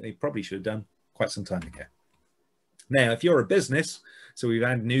evolve, something they probably should have done quite some time ago. Now, if you're a business, so we've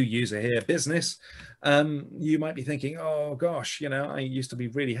had new user here, business, you might be thinking, oh gosh, I used to be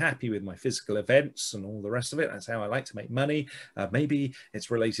really happy with my physical events and all the rest of it. That's how I like to make money. Maybe it's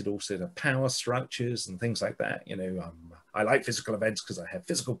related also to power structures and things like that. I like physical events because I have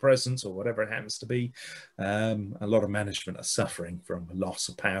physical presence or whatever it happens to be. A lot of management are suffering from loss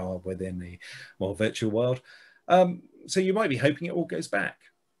of power within the more virtual world. So you might be hoping it all goes back.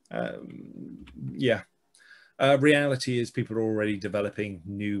 Yeah. Reality is people are already developing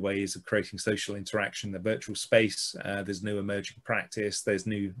new ways of creating social interaction in the virtual space. There's new emerging practice. There's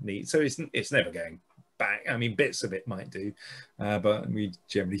new needs. So it's never going back. I mean, bits of it might do, but we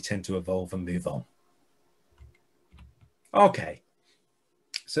generally tend to evolve and move on. Okay.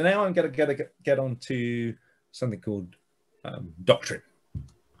 So now I'm going to get on to something called doctrine.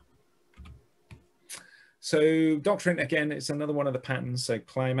 So doctrine, again, it's another one of the patterns. So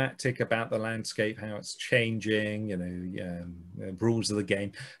climatic, about the landscape, how it's changing, rules of the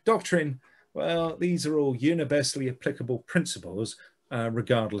game. Doctrine, well, these are all universally applicable principles,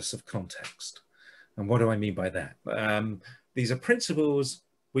 regardless of context. And what do I mean by that? These are principles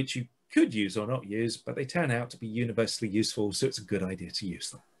which you could use or not use, but they turn out to be universally useful, so it's a good idea to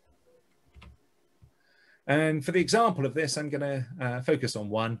use them. And for the example of this, I'm going to focus on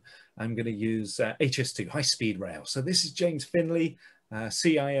one. I'm going to use HS2, high-speed rail. So this is James Finley,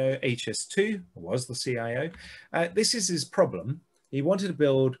 CIO HS2, was the CIO. This is his problem. He wanted to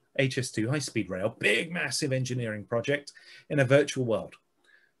build HS2, high-speed rail, big, massive engineering project in a virtual world.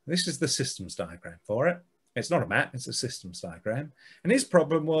 This is the systems diagram for it. It's not a map, it's a systems diagram. And his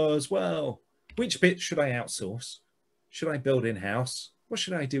problem was, well, which bit should I outsource? Should I build in-house? What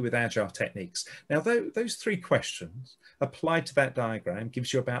should I do with agile techniques? Now, those three questions applied to that diagram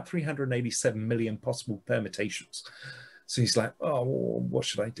gives you about 387 million possible permutations. So he's like, oh, what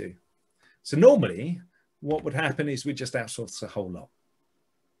should I do? So normally what would happen is we'd just outsource the whole lot.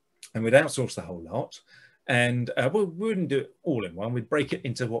 And we'd outsource the whole lot. And we wouldn't do it all in one. We'd break it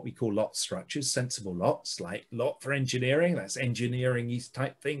into what we call lot structures, sensible lots, like lot for engineering, that's engineering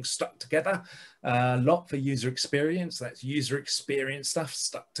type things stuck together. Lot for user experience, that's user experience stuff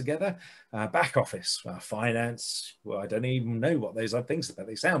stuck together. Back office, finance, well, I don't even know what those are things, but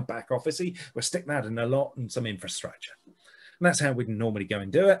they sound back officey. We'll stick that in a lot and some infrastructure. And that's how we'd normally go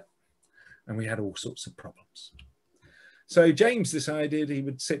and do it. And we had all sorts of problems. So James decided he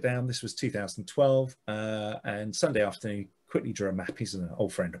would sit down. This was 2012, and Sunday afternoon, quickly drew a map. He's an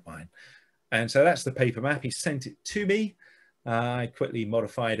old friend of mine. And so that's the paper map. He sent it to me. I quickly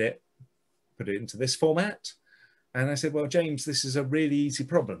modified it, put it into this format. And I said, well, James, this is a really easy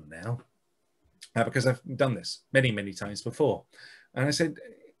problem now, because I've done this many, many times before. And I said,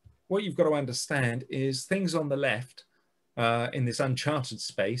 what you've got to understand is things on the left in this uncharted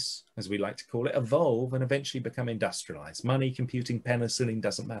space, as we like to call it, evolve and eventually become industrialized. Money, computing, penicillin,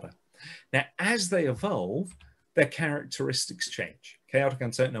 doesn't matter. Now, as they evolve, their characteristics change. Chaotic,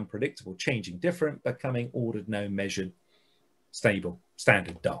 uncertain, unpredictable, changing, different, becoming ordered, known, measured, stable,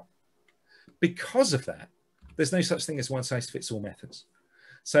 standard, dull. Because of that, there's no such thing as one-size-fits-all methods.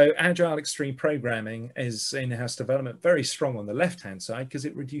 So agile extreme programming is in-house development very strong on the left-hand side because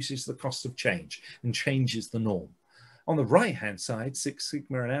it reduces the cost of change and changes the norm. On the right-hand side, Six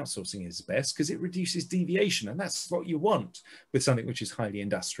Sigma and outsourcing is best because it reduces deviation, and that's what you want with something which is highly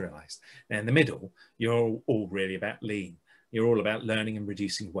industrialized. Now, in the middle, you're all really about lean. You're all about learning and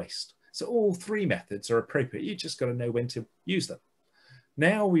reducing waste. So all three methods are appropriate. You just got to know when to use them.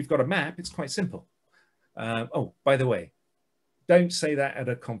 Now we've got a map. It's quite simple. Oh, by the way, don't say that at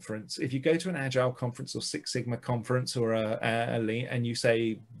a conference. If you go to an Agile conference or Six Sigma conference or a Lean and you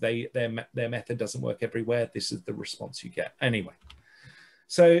say their method doesn't work everywhere, this is the response you get. Anyway,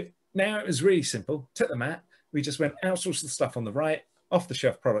 so now it was really simple. Took the map. We just went outsource the stuff on the right,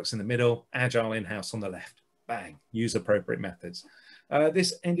 off-the-shelf products in the middle, Agile in-house on the left. Bang, use appropriate methods.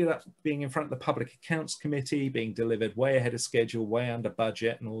 This ended up being in front of the Public Accounts Committee, being delivered way ahead of schedule, way under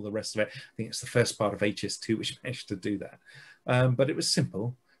budget, and all the rest of it. I think it's the first part of HS2 which managed to do that. But it was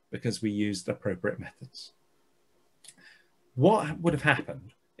simple because we used appropriate methods. What would have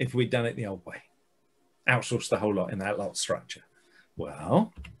happened if we'd done it the old way? Outsourced the whole lot in that lot structure.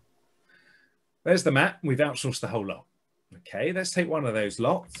 Well, there's the map. We've outsourced the whole lot. Okay, let's take one of those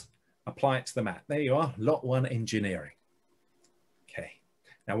lots, apply it to the map. There you are, lot 1 engineering. Okay,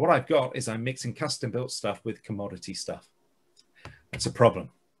 now what I've got is I'm mixing custom built stuff with commodity stuff. That's a problem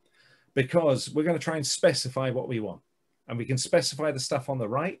because we're going to try and specify what we want. And we can specify the stuff on the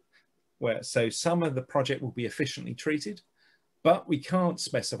right, where so some of the project will be efficiently treated, but we can't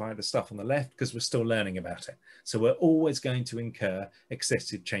specify the stuff on the left because we're still learning about it. So we're always going to incur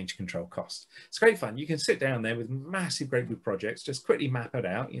excessive change control costs. It's great fun. You can sit down there with massive great big projects, just quickly map it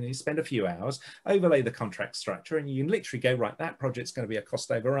out. You spend a few hours, overlay the contract structure, and you can literally go, right, that project's going to be a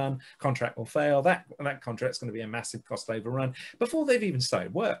cost overrun, contract will fail, that contract's going to be a massive cost overrun before they've even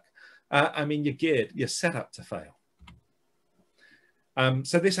started work. I mean, you're geared, you're set up to fail.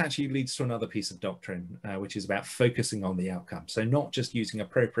 So this actually leads to another piece of doctrine, which is about focusing on the outcome. So not just using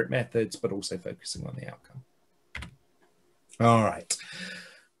appropriate methods, but also focusing on the outcome. All right.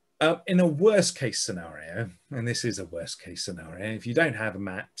 In a worst case scenario, and this is a worst case scenario, if you don't have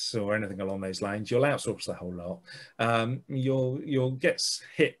maps or anything along those lines, you'll outsource the whole lot. You'll get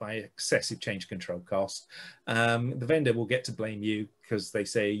hit by excessive change control costs. The vendor will get to blame you because they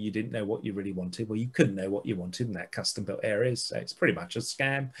say you didn't know what you really wanted. Well, you couldn't know what you wanted in that custom built areas. So it's pretty much a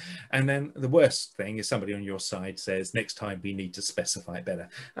scam. And then the worst thing is somebody on your side says, next time we need to specify it better.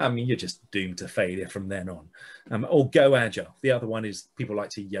 I mean, you're just doomed to failure from then on. Or go agile. The other one is people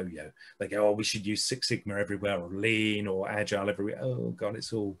like to yo-yo. They go, oh, we should use Six Sigma everywhere, or lean, or agile everywhere. Oh God,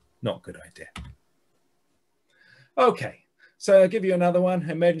 it's all not a good idea. Okay. So I'll give you another one,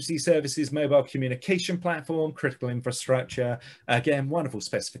 emergency services, mobile communication platform, critical infrastructure. Again, wonderful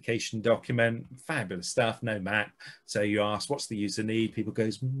specification document, fabulous stuff, no map. So you ask, what's the user need? People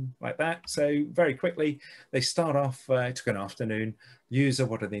goes like that. So very quickly, they start off, it took an afternoon, user,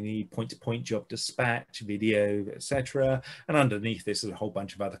 what do they need? Point-to-point job dispatch, video, etc. And underneath this is a whole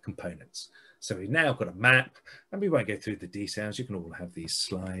bunch of other components. So we've now got a map, and we won't go through the details. You can all have these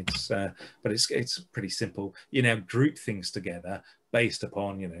slides, but it's pretty simple. You now group things together based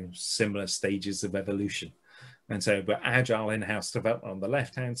upon, similar stages of evolution. And so we're agile in-house development on the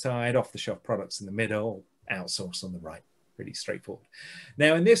left-hand side, off-the-shelf products in the middle, outsource on the right. Pretty straightforward.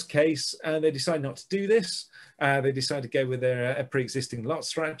 Now, in this case, they decide not to do this. They decide to go with their pre-existing lot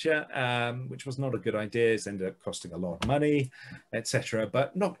structure, which was not a good idea. It's ended up costing a lot of money, etc.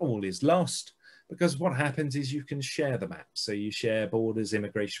 But not all is lost, because what happens is you can share the maps. So you share borders,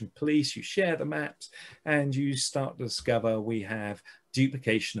 immigration, police, you share the maps, and you start to discover we have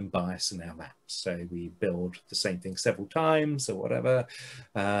duplication and bias in our maps. So we build the same thing several times or whatever,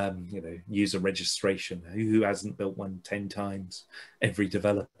 user registration, who hasn't built one 10 times, every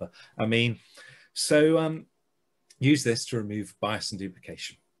developer. I mean, so use this to remove bias and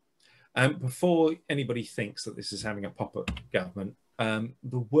duplication. Before anybody thinks that this is having a pop at government,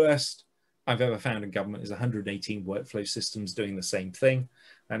 the worst I've ever found in government is 118 workflow systems doing the same thing.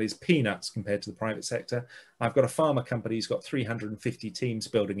 That is peanuts compared to the private sector. I've got a pharma company who's got 350 teams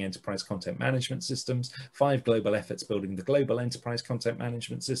building enterprise content management systems, 5 global efforts building the global enterprise content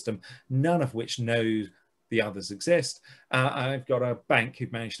management system, none of which know the others exist. I've got a bank who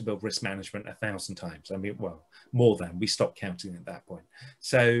managed to build risk management 1,000 times. I mean, well, more than. We stopped counting at that point.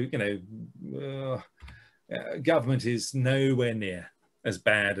 So, government is nowhere near as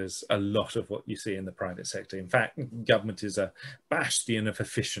bad as a lot of what you see in the private sector. In fact, government is a bastion of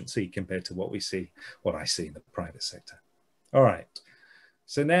efficiency compared to what I see in the private sector. All right.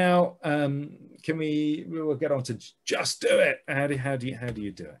 So now, we'll get on to just do it. How do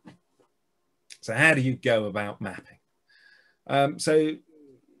you do it? So how do you go about mapping? So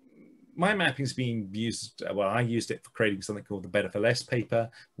my mapping is being used, well, I used it for creating something called the Better for Less paper,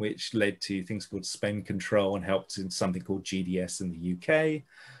 which led to things called spend control and helped in something called GDS in the UK.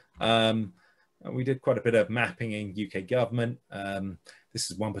 We did quite a bit of mapping in UK government. This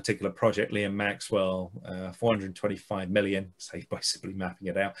is one particular project, Liam Maxwell, 425 million, saved by simply mapping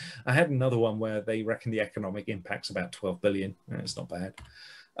it out. I had another one where they reckon the economic impact's about 12 billion. It's not bad.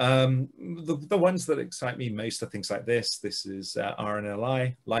 The ones that excite me most are things like this. This is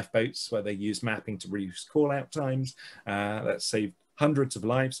RNLI, lifeboats, where they use mapping to reduce call out times. That saved hundreds of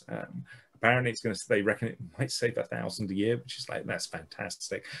lives. Apparently they reckon it might save 1,000 a year, which is like, that's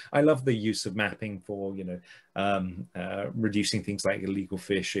fantastic. I love the use of mapping for, reducing things like illegal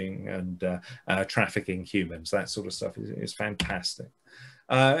fishing and trafficking humans. That sort of stuff is fantastic.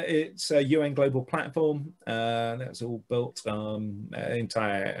 It's a UN global platform that's all built,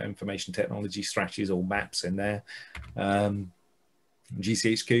 entire information technology strategies, all maps in there.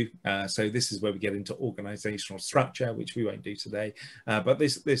 GCHQ. So this is where we get into organizational structure, which we won't do today. But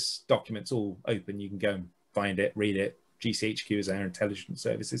this document's all open. You can go and find it, read it, GCHQ is our intelligence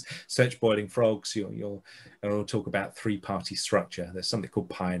services. Search Boiling Frogs, you'll talk about three-party structure. There's something called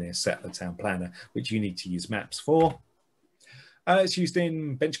Pioneer Settler Town Planner, which you need to use maps for. It's used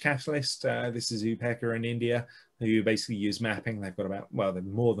in Venture Capitalist. This is Upeka in India, who basically use mapping. They've got about, well, they're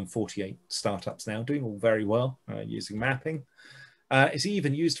more than 48 startups now doing all very well using mapping. It's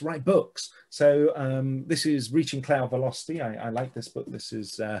even used to write books. So this is Reaching Cloud Velocity. I like this book. This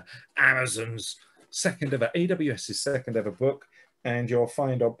is Amazon's AWS's second ever book. And you'll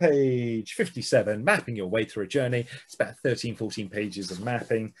find on page 57, mapping your way through a journey. It's about 13, 14 pages of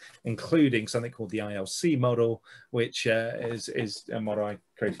mapping, including something called the ILC model, which is a model I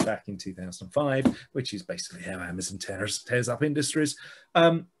created back in 2005, which is basically how Amazon tears up industries.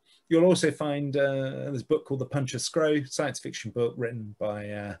 You'll also find this book called The Puncher Scrow, science fiction book written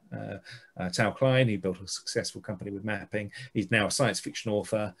by Tao Klein. He built a successful company with mapping. He's now a science fiction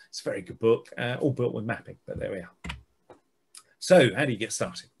author. It's a very good book, all built with mapping, but there we are. So how do you get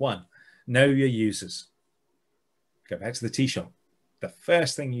started? One, know your users. Go back to the tea shop. The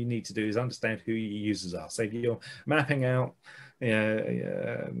first thing you need to do is understand who your users are. So if you're mapping out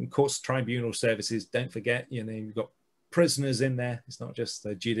courts, tribunal services, don't forget, you've got prisoners in there. It's not just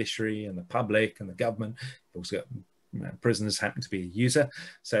the judiciary and the public and the government. You've also got prisoners happen to be a user.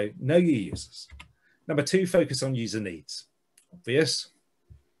 So know your users. Number two, focus on user needs. Obvious.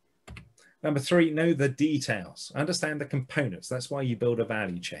 Number three, know the details. Understand the components. That's why you build a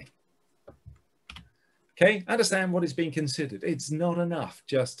value chain. Okay, understand what is being considered. It's not enough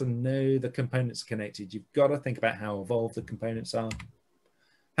just to know the components are connected. You've got to think about how evolved the components are.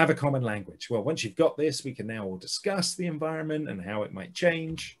 Have a common language. Well, once you've got this, we can now all discuss the environment and how it might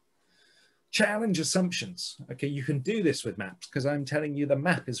change. Challenge assumptions. Okay, you can do this with maps because I'm telling you the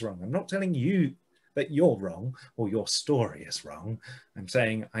map is wrong. I'm not telling you that you're wrong or your story is wrong. I'm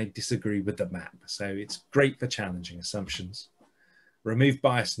saying I disagree with the map. So it's great for challenging assumptions. Remove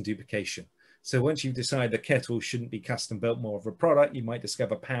bias and duplication. So once you decide the kettle shouldn't be custom built more of a product, you might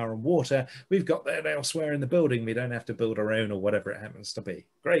discover power and water. We've got that elsewhere in the building. We don't have to build our own or whatever it happens to be.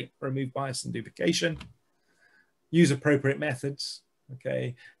 Great. Remove bias and duplication. Use appropriate methods.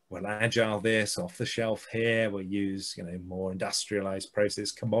 Okay. We'll agile this, off the shelf here. We'll use, more industrialized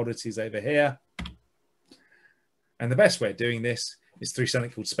process commodities over here. And the best way of doing this is through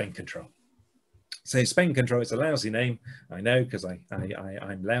something called spend control. So spend control is a lousy name. I know because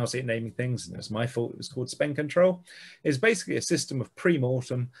I'm lousy at naming things, and it's my fault it was called spend control. It's basically a system of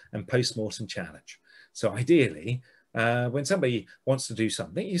pre-mortem and post-mortem challenge. So ideally, when somebody wants to do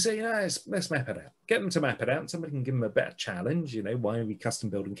something, you say, let's map it out. Get them to map it out, and somebody can give them a better challenge, why are we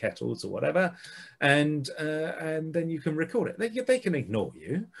custom building kettles or whatever, and then you can record it. They can ignore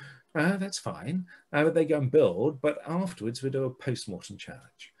you. That's fine, but they go and build, but afterwards we do a post-mortem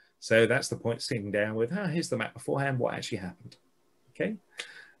challenge. So that's the point, sitting down with, here's the map beforehand, what actually happened, okay?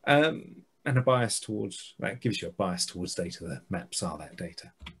 And a bias towards, that gives you a bias towards data. The maps are that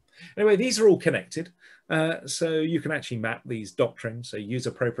data. Anyway, these are all connected, so you can actually map these doctrines. So use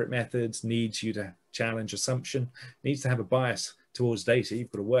appropriate methods, needs you to challenge assumption, needs to have a bias towards data.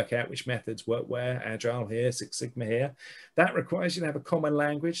 You've got to work out which methods work where, Agile here, Six Sigma here. That requires you to have a common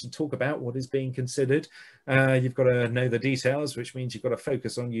language to talk about what is being considered. You've got to know the details, which means you've got to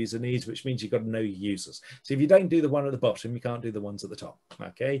focus on user needs, which means you've got to know your users. So if you don't do the one at the bottom, you can't do the ones at the top,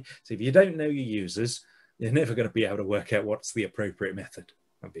 okay? So if you don't know your users, you're never going to be able to work out what's the appropriate method.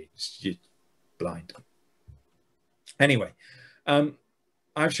 You're blind. Anyway,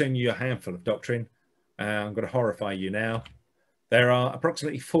 I've shown you a handful of doctrine. I'm going to horrify you now. There are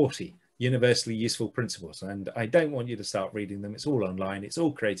approximately 40 universally useful principles, and I don't want you to start reading them. It's all online. It's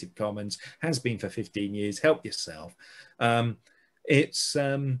all Creative Commons, has been for 15 years. Help yourself. There's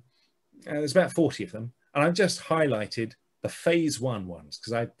about 40 of them, and I've just highlighted the phase one ones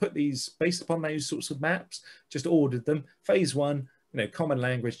because I put these based upon those sorts of maps, just ordered them. Phase one, common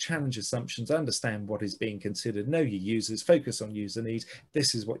language, challenge assumptions, understand what is being considered, know your users, focus on user needs.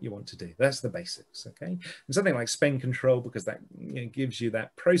 This is what you want to do. That's the basics, okay? And something like spend control, because that gives you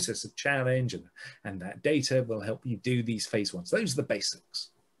that process of challenge and that data will help you do these phase ones. Those are the basics.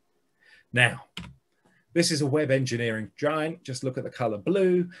 Now, this is a web engineering giant. Just look at the color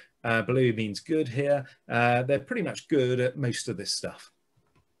blue. Blue means good here. They're pretty much good at most of this stuff.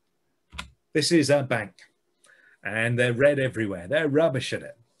 This is a bank. And they're red everywhere. They're rubbish at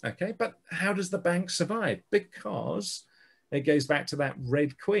it, okay? But how does the bank survive? Because it goes back to that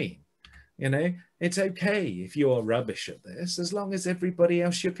red queen. It's okay if you're rubbish at this, as long as everybody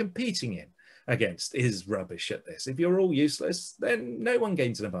else you're competing against is rubbish at this. If you're all useless, then no one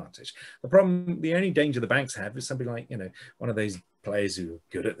gains an advantage. The only danger the banks have is somebody like, one of those players who are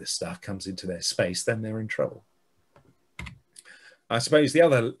good at this stuff comes into their space, then they're in trouble. I suppose the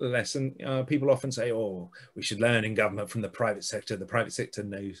other lesson, people often say, oh, we should learn in government from the private sector. The private sector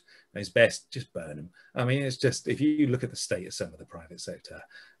knows best, just burn them. I mean, it's just, if you look at the state of some of the private sector,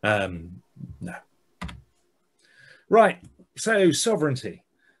 no. Right, so sovereignty.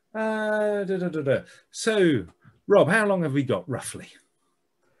 So, Rob, how long have we got, roughly?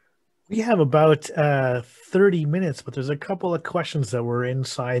 We have about 30 minutes, but there's a couple of questions that were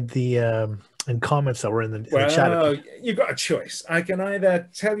inside the and comments that were in the chat. Well, you've got a choice. I can either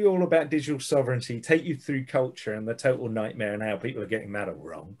tell you all about digital sovereignty, take you through culture and the total nightmare and how people are getting that all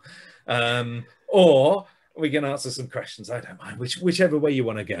wrong, or we can answer some questions. I don't mind, whichever way you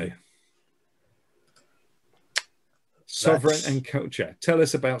want to go. Sovereign and culture. Tell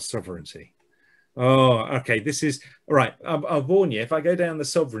us about sovereignty. Oh, okay. This is all right. I'll warn you, if I go down the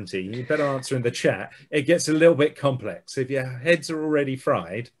sovereignty, you better answer in the chat. It gets a little bit complex. If your heads are already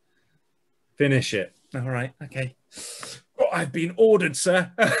fried, finish it. All right. Okay. Oh, I've been ordered,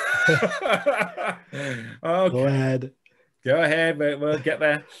 sir. Okay. Go ahead. Go ahead. We'll get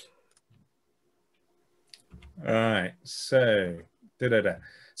there. All right. So,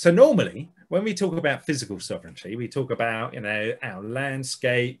 So normally, when we talk about physical sovereignty, we talk about, our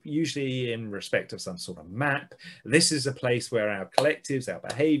landscape, usually in respect of some sort of map. This is a place where our collectives, our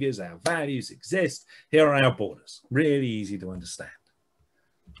behaviors, our values exist. Here are our borders. Really easy to understand.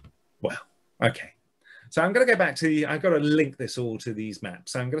 Well, okay. So I'm going to go back to, I've got to link this all to these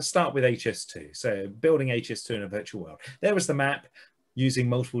maps. So I'm going to start with HS2. So building HS2 in a virtual world. There was the map using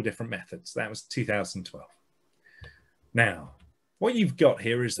multiple different methods. That was 2012. Now, what you've got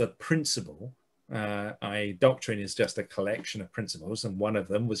here is the principle. A doctrine is just a collection of principles, and one of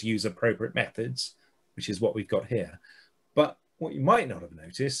them was use appropriate methods, which is what we've got here. But what you might not have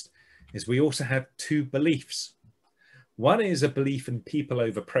noticed is we also have two beliefs. One is a belief in people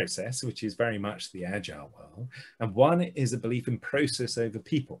over process, which is very much the agile world. And one is a belief in process over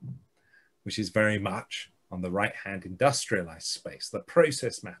people, which is very much on the right-hand industrialized space. The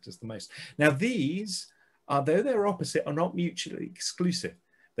process matters the most. Now, these, although they're opposite, are not mutually exclusive.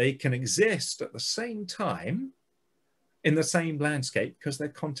 They can exist at the same time in the same landscape because they're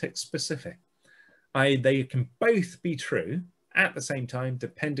context specific. They can both be true at the same time,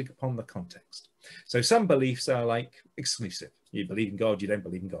 depending upon the context. So some beliefs are like exclusive. You believe in God, you don't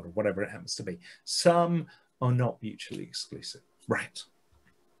believe in God, or whatever it happens to be. Some are not mutually exclusive. Right.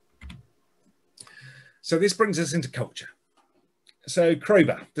 So this brings us into culture. So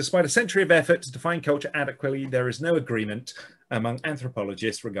Kroeber, despite a century of effort to define culture adequately, there is no agreement among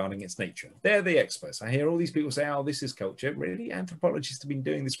anthropologists regarding its nature. They're the experts. I hear all these people say, oh, this is culture. Really? Anthropologists have been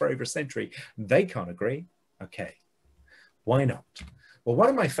doing this for over a century. They can't agree. Okay. Why not? Well, one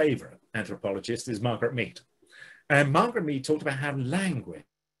of my favorite anthropologists is Margaret Mead. And Margaret Mead talked about how language.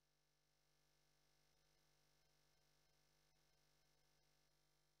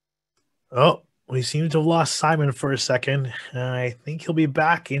 Oh, we seem to have lost Simon for a second. I think he'll be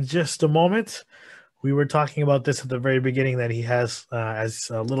back in just a moment. We were talking about this at the very beginning, that he has as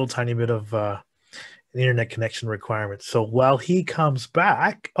a little tiny bit of an internet connection requirement. So while he comes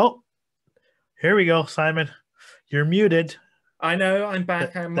back, oh, here we go, Simon. You're muted. I know, I'm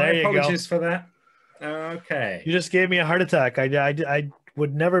back. My apologies for that. Okay. You just gave me a heart attack. I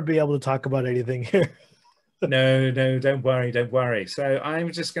would never be able to talk about anything here. No, don't worry. So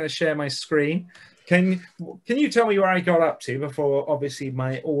I'm just going to share my screen. Can you tell me where I got up to before obviously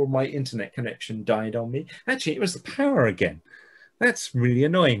all my internet connection died on me? Actually, it was the power again. That's really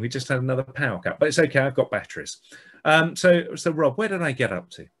annoying. We just had another power cut, but it's okay. I've got batteries. So Rob, where did I get up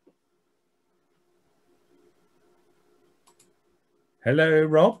to? Hello,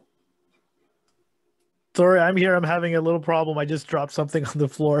 Rob. Sorry, I'm here. I'm having a little problem. I just dropped something on the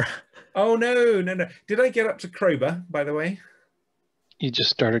floor. Oh, no. Did I get up to Kroeber, by the way? You just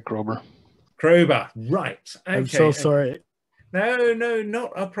started Kroeber. Kroeber, right. Okay. I'm so sorry. No,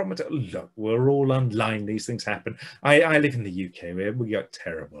 not a problem at all. Look, we're all online. These things happen. I live in the UK. We got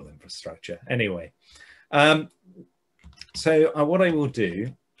terrible infrastructure. Anyway, so what I will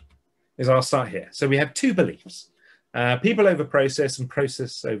do is I'll start here. So we have two beliefs. People over process and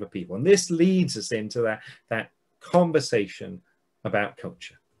process over people. And this leads us into that conversation about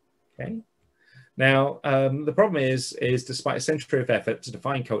culture. Okay. Now, the problem is despite a century of effort to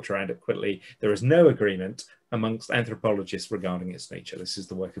define culture adequately, there is no agreement amongst anthropologists regarding its nature. This is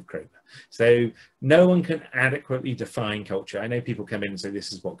the work of Kroeber. So no one can adequately define culture. I know people come in and say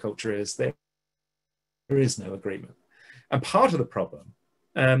this is what culture is. There is no agreement. And part of the problem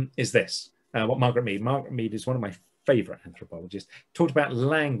is this, what Margaret Mead is one of my favorite anthropologists, talked about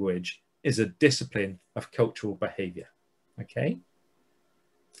language is a discipline of cultural behavior. Okay.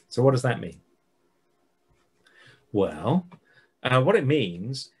 So what does that mean? Well, What it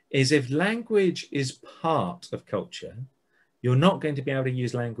means is if language is part of culture, you're not going to be able to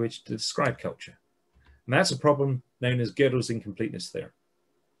use language to describe culture. And that's a problem known as Gödel's incompleteness theorem.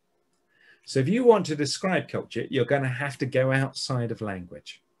 So if you want to describe culture, you're going to have to go outside of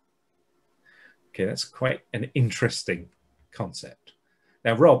language. Okay, that's quite an interesting concept.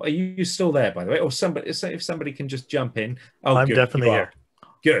 Now, Rob, are you still there, by the way? Or somebody, if somebody can just jump in. Oh, I'm good, definitely here.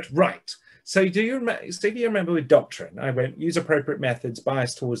 Good, right. So do you remember with doctrine, I went use appropriate methods,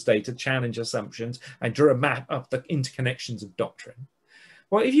 bias towards data, challenge assumptions, and drew a map of the interconnections of doctrine.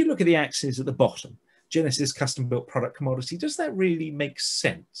 Well, if you look at the axes at the bottom, Genesis, custom-built product, commodity, does that really make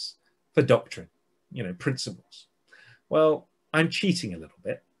sense for doctrine, principles? Well, I'm cheating a little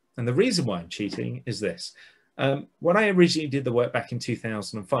bit. And the reason why I'm cheating is this. When I originally did the work back in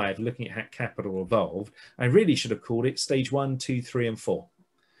 2005, looking at how capital evolved, I really should have called it stage 1, 2, 3, and 4.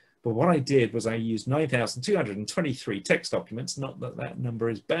 But what I did was I used 9,223 text documents, not that that number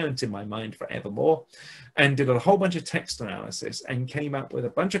is burnt in my mind forevermore, and did a whole bunch of text analysis and came up with a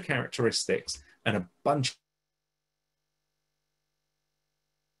bunch of characteristics and a bunch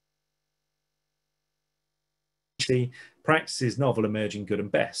practices, novel, emerging, good,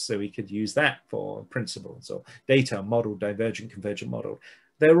 and best. So we could use that for principles or data, model, divergent, convergent model.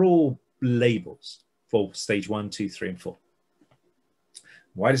 They're all labels for stage 1, 2, 3, and 4.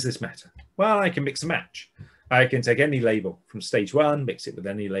 Why does this matter? Well, I can mix and match. I can take any label from stage 1, mix it with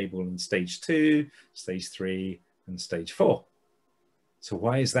any label in stage 2, stage 3, and stage 4. So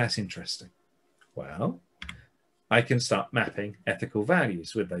why is that interesting? Well, I can start mapping ethical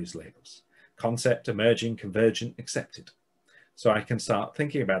values with those labels. Concept, emerging, convergent, accepted. So I can start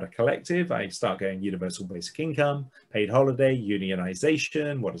thinking about a collective. I start going universal basic income, paid holiday,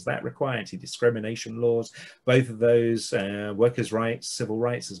 unionization. What does that require? Anti-discrimination laws. Both of those, workers' rights, civil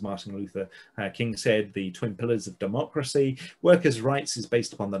rights, as Martin Luther King said, the twin pillars of democracy. Workers' rights is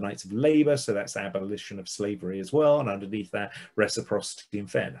based upon the Knights of Labor, so that's abolition of slavery as well. And underneath that, reciprocity and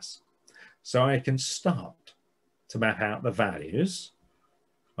fairness. So I can start to map out the values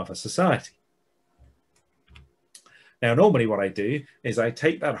of a society. Now, normally what I do is I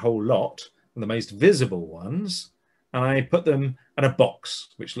take that whole lot, the most visible ones, and I put them in a box,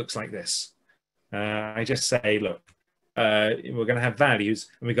 which looks like this. I just say, look, we're going to have values,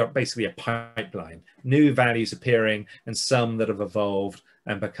 and we've got basically a pipeline, new values appearing, and some that have evolved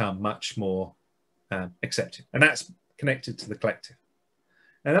and become much more accepted. And that's connected to the collective.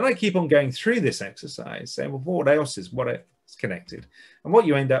 And then I keep on going through this exercise, saying, well, what else is connected? And what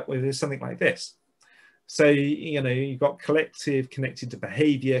you end up with is something like this. So, you've got collective connected to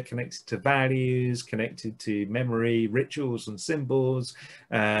behavior, connected to values, connected to memory, rituals and symbols.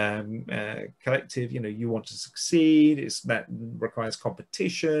 Collective, you want to succeed. That requires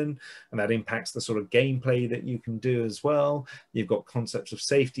competition, and that impacts the sort of gameplay that you can do as well. You've got concepts of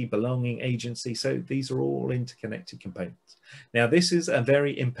safety, belonging, agency. So these are all interconnected components. Now, this is a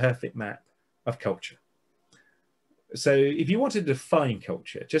very imperfect map of culture. So if you want to define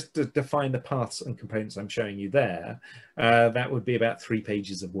culture, just to define the paths and components I'm showing you there, that would be about 3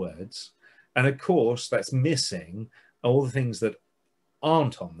 pages of words. And of course, that's missing all the things that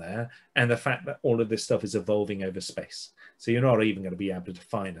aren't on there and the fact that all of this stuff is evolving over space. So you're not even going to be able to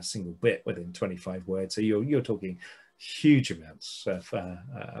define a single bit within 25 words. So you're talking huge amounts of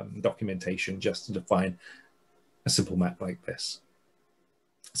documentation just to define a simple map like this.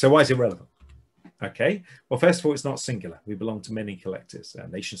 So why is it relevant? Okay, well, first of all, it's not singular. We belong to many collectives,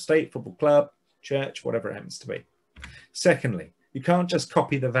 nation state, football club, church, whatever it happens to be. Secondly, you can't just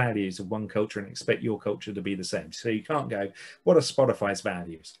copy the values of one culture and expect your culture to be the same. So you can't go, what are Spotify's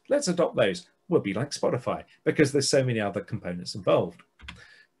values? Let's adopt those. We'll be like Spotify because there's so many other components involved.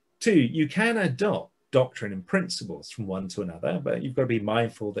 2, you can adopt doctrine and principles from one to another, but you've got to be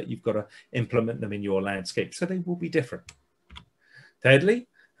mindful that you've got to implement them in your landscape, so they will be different. Thirdly,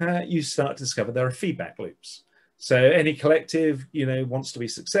 you start to discover there are feedback loops. So any collective, wants to be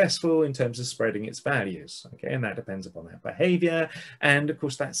successful in terms of spreading its values, okay? And that depends upon our behavior. And of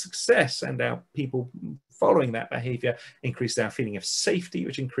course, that success and our people following that behavior increase our feeling of safety,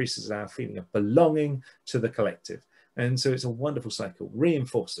 which increases our feeling of belonging to the collective. And so it's a wonderful cycle,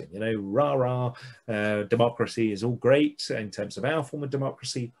 reinforcing, rah-rah, democracy is all great in terms of our form of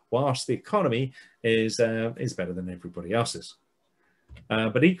democracy, whilst the economy is better than everybody else's.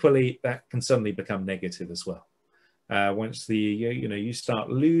 But equally, that can suddenly become negative as well. Once you start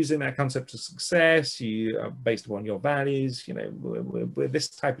losing that concept of success, based upon your values, we're this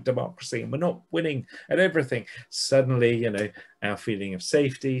type of democracy and we're not winning at everything. Suddenly, our feeling of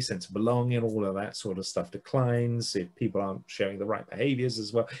safety, sense of belonging, all of that sort of stuff declines. If people aren't showing the right behaviors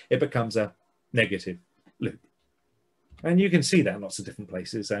as well, it becomes a negative loop. And you can see that in lots of different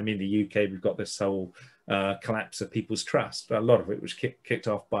places. I mean, the UK, we've got this whole collapse of people's trust. A lot of it was kicked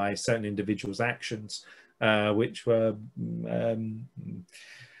off by certain individuals' actions, which were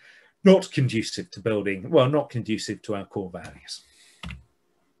not conducive to building, well, not conducive to our core values.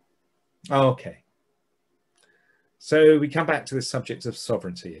 Okay. So we come back to the subject of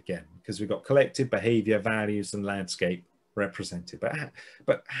sovereignty again, because we've got collective behavior, values, and landscape represented.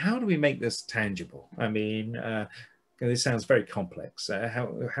 But how do we make this tangible? I mean, this sounds very complex.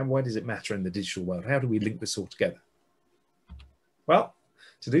 Why does it matter in the digital world? How do we link this all together? Well,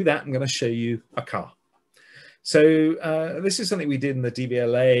 to do that, I'm going to show you a car. So this is something we did in the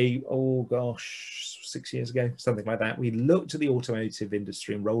DVLA, oh gosh, 6 years ago, something like that. We looked at the automotive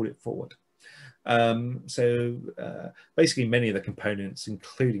industry and rolled it forward. Basically many of the components,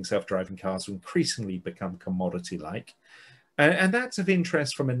 including self-driving cars, will increasingly become commodity-like. And that's of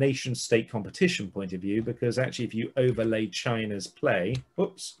interest from a nation state competition point of view, because actually if you overlay China's play,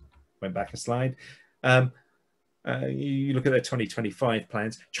 whoops, went back a slide, you look at their 2025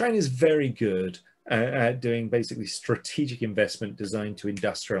 plans, China's very good at doing basically strategic investment designed to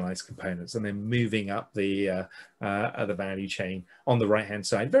industrialize components and then moving up the value chain on the right-hand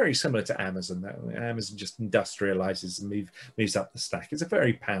side, very similar to Amazon. Amazon just industrializes and moves up the stack. It's a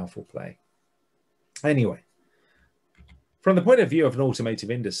very powerful play. Anyway, from the point of view of an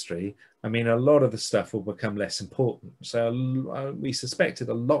automotive industry, I mean, a lot of the stuff will become less important. So we suspected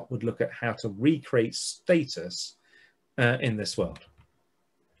a lot would look at how to recreate status in this world.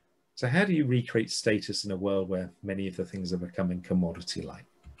 So how do you recreate status in a world where many of the things are becoming commodity-like?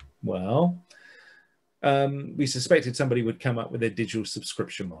 Well, we suspected somebody would come up with a digital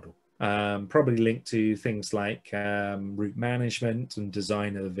subscription model, probably linked to things like route management and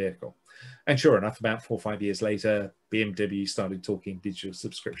design of the vehicle. And sure enough, about 4 or 5 years later, BMW started talking digital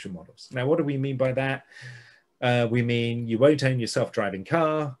subscription models. Now, what do we mean by that? We mean you won't own your self-driving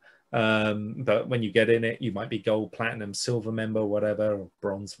car, but when you get in it, you might be gold, platinum, silver member, whatever, or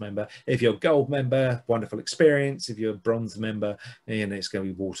bronze member. If you're a gold member, wonderful experience. If you're a bronze member, it's going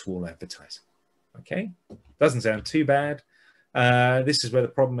to be wall-to-wall advertising. Okay, doesn't sound too bad. This is where the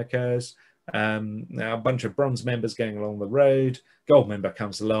problem occurs. Now, a bunch of bronze members going along the road, gold member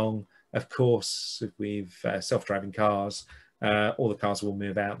comes along. Of course, if we've self-driving cars, all the cars will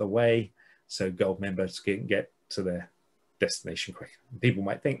move out of the way, so gold members can get to their destination quick. People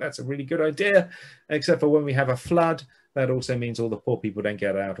might think that's a really good idea, except for when we have a flood, that also means all the poor people don't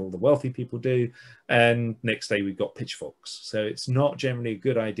get out, all the wealthy people do, and next day we've got pitchforks. So it's not generally a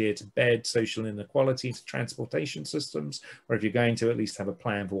good idea to bed social inequality into transportation systems, or if you're going to, at least have a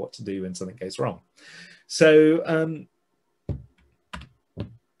plan for what to do when something goes wrong. So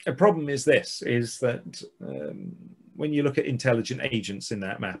a problem is this, is that when you look at intelligent agents in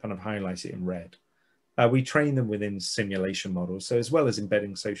that map, and I've highlighted it in red, we train them within simulation models. So as well as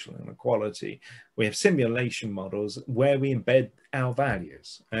embedding social inequality, we have simulation models where we embed our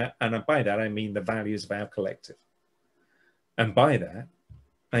values. And by that, I mean the values of our collective. And by that,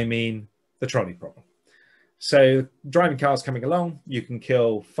 I mean the trolley problem. So driving cars coming along, you can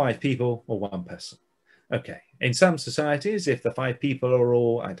kill 5 people or 1 person. Okay, in some societies, if the 5 people are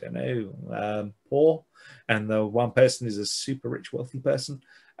all, I don't know, poor, and the 1 person is a super rich, wealthy person,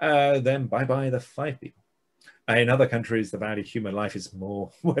 then bye-bye the 5 people. In other countries, the value of human life is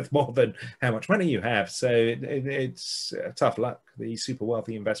worth more than how much money you have. So it's tough luck, the super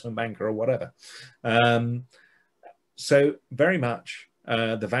wealthy investment banker or whatever. So very much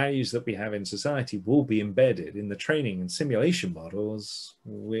the values that we have in society will be embedded in the training and simulation models,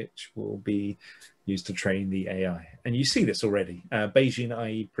 which will be used to train the AI. And you see this already, Beijing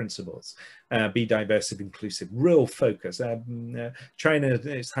IE principles, be diverse and inclusive, real focus. China,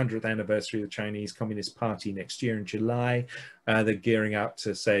 it's 100th anniversary of the Chinese Communist Party next year in July. They're gearing up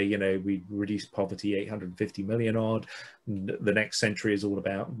to say, we reduce poverty 850 million odd. The next century is all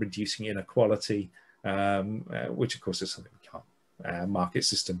about reducing inequality, which of course is something we can't. Market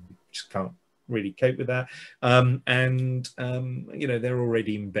system just can't really cope with that, they're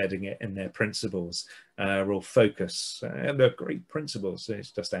already embedding it in their principles, real focus, and they're great principles.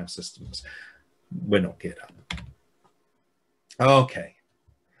 It's just our systems we're not geared up. Okay,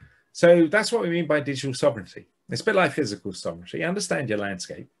 so that's what we mean by digital sovereignty. It's a bit like physical sovereignty. Understand your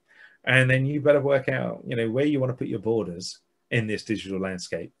landscape, and then you better work out where you want to put your borders in this digital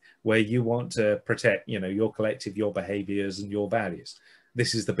landscape, where you want to protect your collective, your behaviors, and your values.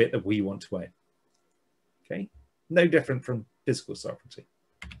 This is the bit that we want to own. Okay, no different from physical sovereignty.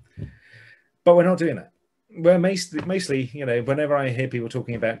 But we're not doing that. We're mostly, whenever I hear people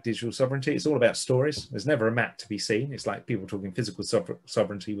talking about digital sovereignty, it's all about stories. There's never a map to be seen. It's like people talking physical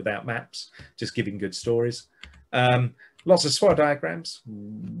sovereignty without maps, just giving good stories. Lots of SWOT diagrams,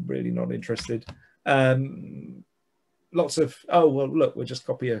 really not interested. Lots of, oh, well, look, we'll just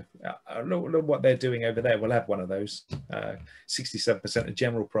copy look what they're doing over there. We'll have one of those. 67% of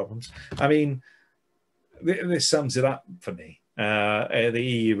general problems. I mean, this sums it up for me. The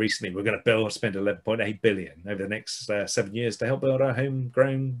EU recently, we're going to spend 11.8 billion over the next 7 years to help build our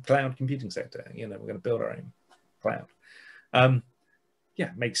homegrown cloud computing sector. You know, we're going to build our own cloud. Yeah,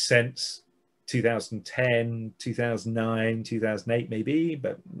 makes sense. 2010, 2009, 2008 maybe,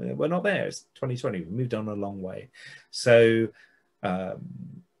 but we're not there. It's 2020. We've moved on a long way. So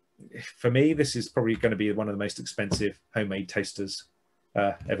for me, this is probably going to be one of the most expensive homemade toasters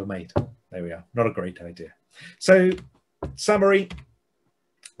ever made. There we are. Not a great idea. So summary,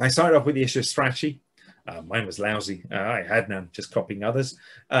 I started off with the issue of strategy. Mine was lousy. I had none, just copying others.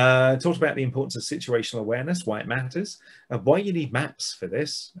 Talked about the importance of situational awareness, why it matters, why you need maps for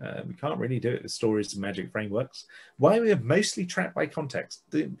this. We can't really do it with stories and magic frameworks. Why we are mostly trapped by context.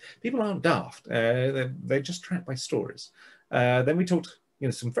 People aren't daft. They're just trapped by stories. Then we talked,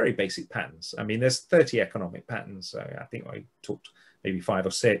 some very basic patterns. I mean, there's 30 economic patterns. So I think I talked maybe 5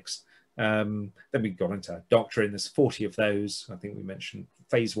 or 6. Then we got into doctrine. There's 40 of those. I think we mentioned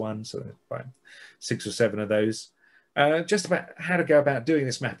phase 1, so about 6 or 7 of those. Just about how to go about doing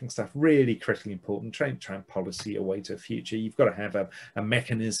this mapping stuff, really critically important. Trying policy away to a future. You've got to have a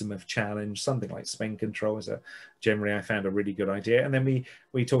mechanism of challenge. Something like spend control is generally I found a really good idea. And then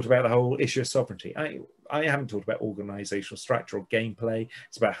we talked about the whole issue of sovereignty. I haven't talked about organizational structure or gameplay.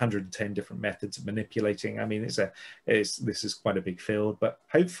 It's about 110 different methods of manipulating. I mean, this is quite a big field, but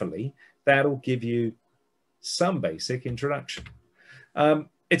hopefully that'll give you some basic introduction.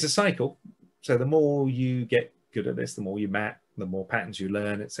 It's a cycle. So the more you get good at this, the more you map, the more patterns you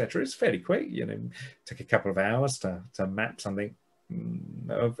learn, etc. It's fairly quick. Take a couple of hours to map something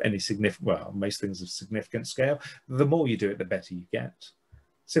of any significant, well, most things of significant scale. The more you do it, the better you get.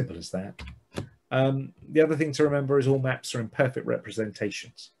 Simple as that. The other thing to remember is all maps are imperfect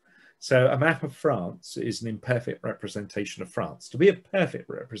representations. So a map of France is an imperfect representation of France. To be a perfect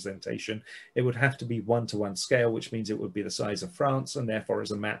representation, it would have to be 1-to-1 scale, which means it would be the size of France, and therefore as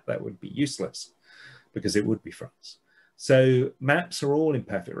a map that would be useless because it would be France. So maps are all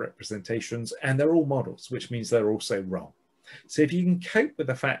imperfect representations and they're all models, which means they're also wrong. So if you can cope with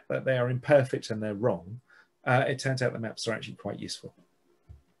the fact that they are imperfect and they're wrong, it turns out the maps are actually quite useful.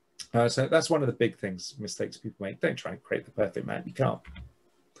 So that's one of the big mistakes people make. Don't try and create the perfect map, you can't.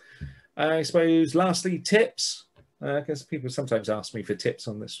 I suppose lastly, tips, because people sometimes ask me for tips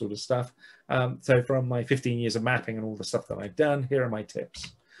on this sort of stuff. So from my 15 years of mapping and all the stuff that I've done, here are my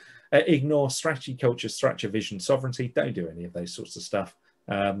tips. Ignore strategy, culture, structure, vision, sovereignty. Don't do any of those sorts of stuff.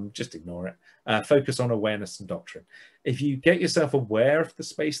 Just ignore it. Focus on awareness and doctrine. If you get yourself aware of the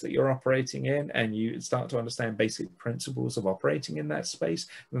space that you're operating in and you start to understand basic principles of operating in that space,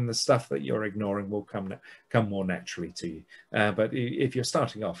 then the stuff that you're ignoring will come more naturally to you. But if you're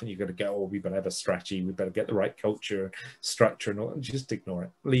starting off and you've got to go, oh, we better have a strategy, we better get the right culture, structure, and all, just ignore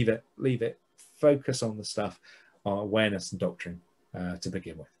it. Leave it. Focus on the stuff, on awareness and doctrine to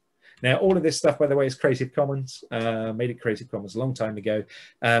begin with. Now, all of this stuff, by the way, is Creative Commons. Made it Creative Commons a long time ago.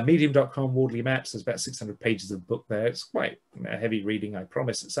 Medium.com, Wardley Maps. There's about 600 pages of book there. It's quite heavy reading. I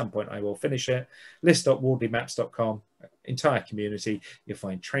promise at some point I will finish it. List.wardleymaps.com. Entire community. You'll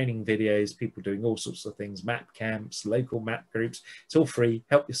find training videos, people doing all sorts of things, map camps, local map groups. It's all free.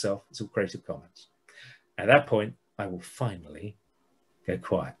 Help yourself. It's all Creative Commons. At that point, I will finally go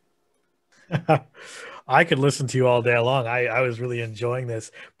quiet. I could listen to you all day long. I was really enjoying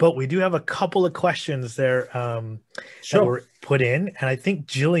this, but we do have a couple of questions there that were put in, and I think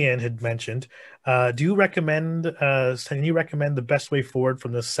Jillian had mentioned. Can you recommend the best way forward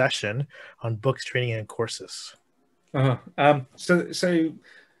from this session on books, training, and courses? So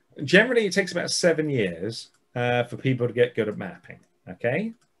generally, it takes about 7 years for people to get good at mapping.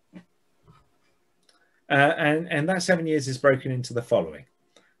 Okay, and that 7 years is broken into the following.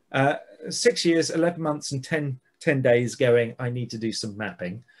 6 years, 11 months and 10 days going, I need to do some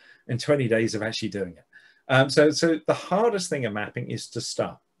mapping, and 20 days of actually doing it. So the hardest thing of mapping is to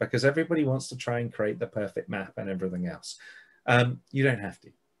start, because everybody wants to try and create the perfect map and everything else. You don't have to.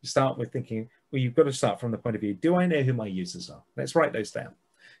 You start with thinking, well, you've got to start from the point of view, do I know who my users are? Let's write those down.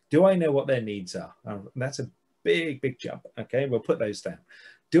 Do I know what their needs are? That's a big jump. Okay, we'll put those down.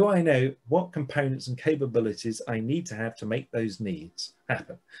 Do I know what components and capabilities I need to have to make those needs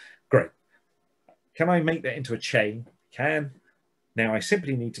happen? Great. Can I make that into a chain? Can. Now I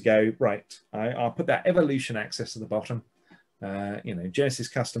simply need to go, right, I'll put that evolution access at the bottom, Genesis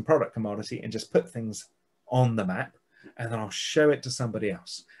custom product commodity, and just put things on the map. and then I'll show it to somebody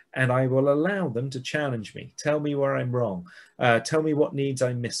else. And I will allow them to challenge me, tell me where I'm wrong, tell me what needs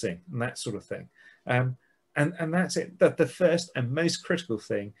I'm missing, and that sort of thing. And that's it. The first and most critical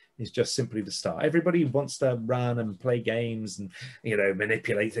thing is just simply to start. Everybody wants to run and play games and, you know,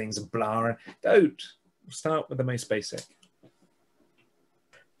 manipulate things and blah. Don't. Start with the most basic.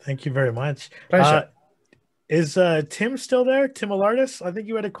 Thank you very much. Pleasure. Is Tim still there? Tim Alardis? I think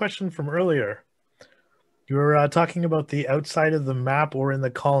you had a question from earlier. You were talking about the outside of the map or in the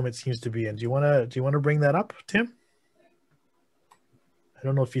column it seems to be in. Do you want to bring that up, Tim? I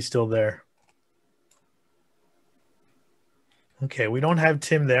don't know if he's still there. Okay, we don't have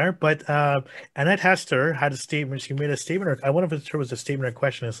Tim there, but Annette Hester had a statement. She made a statement, or I wonder if it was a statement or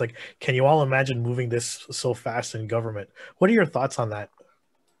question. It's like, can you all imagine moving this so fast in government? What are your thoughts on that?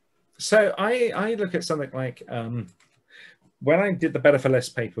 So I look at something like when I did the Better for Less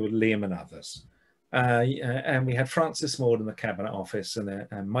paper with Liam and others, and we had Francis Maud in the Cabinet Office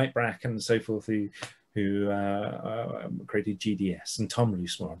and Mike Bracken and so forth who created GDS, and Tom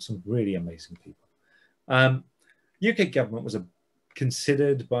Loosemore, and some really amazing people. UK government was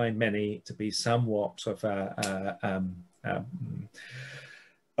considered by many to be somewhat of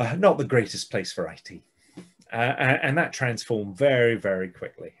not the greatest place for IT. And that transformed very, very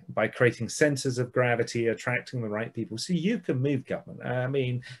quickly by creating centers of gravity, attracting the right people. So you can move government. I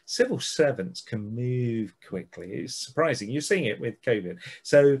mean, civil servants can move quickly. It's surprising. You're seeing it with COVID.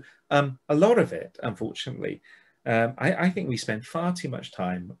 So a lot of it, unfortunately, I think we spend far too much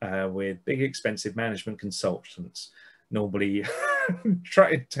time with big, expensive management consultants, normally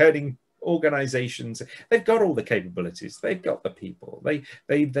turning organizations. They've got all the capabilities. They've got the people. They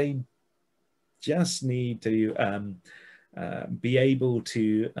just need to be able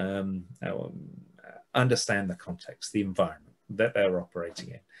to understand the context, the environment that they're operating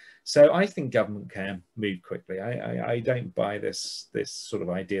in. So I think government can move quickly. I don't buy this sort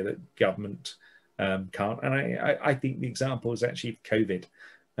of idea that government can't. And I think the example is actually COVID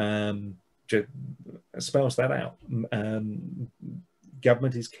spells that out.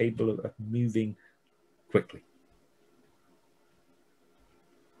 Government is capable of moving quickly.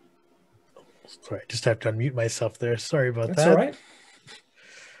 Sorry, just have to unmute myself there. Sorry about that. That's all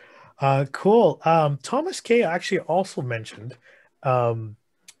right. Cool. Thomas K actually also mentioned how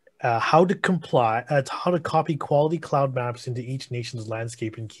to copy quality cloud maps into each nation's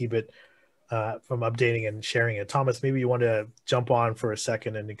landscape and keep it from updating and sharing it. Thomas, maybe you want to jump on for a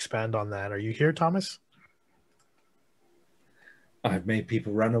second and expand on that. Are you here, Thomas? I've made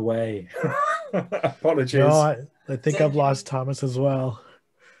people run away. Apologies. No, I think I've lost Thomas as well.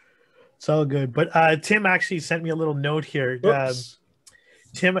 It's all good. But Tim actually sent me a little note here.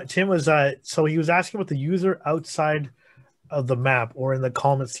 Tim was so he was asking about the user outside of the map or in the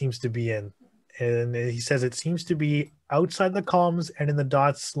column it seems to be in. And he says it seems to be outside the columns and in the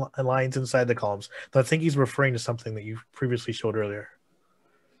dots and lines inside the columns. So I think he's referring to something that you previously showed earlier.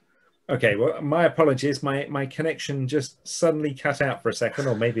 Okay, well, my apologies. My connection just suddenly cut out for a second,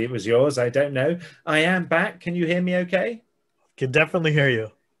 or maybe it was yours. I don't know. I am back. Can you hear me okay? Can definitely hear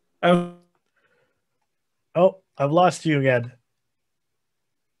you. Oh, I've lost you again.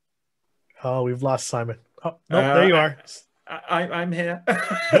 Oh, we've lost Simon. Oh, no, there you are. I'm here.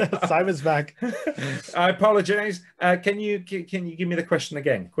 Simon's back. I apologize. Can you give me the question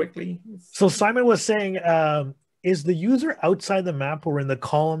again quickly? So Simon was saying, is the user outside the map or in the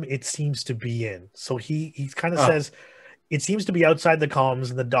column it seems to be in? So he kind of says it seems to be outside the columns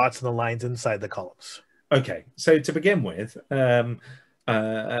and the dots and the lines inside the columns. Okay, so to begin with,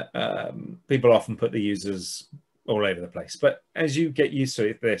 people often put the users all over the place, but as you get used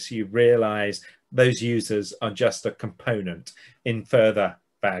to this, you realize those users are just a component in further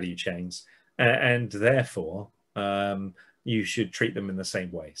value chains, and therefore you should treat them in the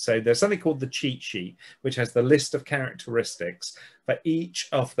same way. So there's something called the cheat sheet, which has the list of characteristics for each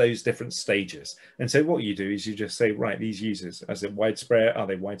of those different stages. And so what you do is you just say, right, these users, are they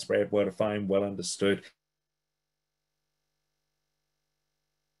widespread, well defined, well understood?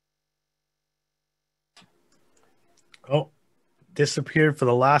 Oh, disappeared for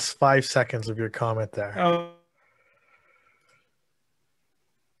the last 5 seconds of your comment there. Oh.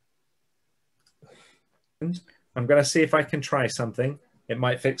 I'm going to see if I can try something. It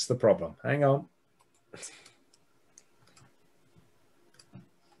might fix the problem. Hang on.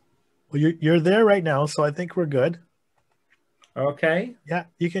 Well, you're there right now, so I think we're good. Okay. Yeah,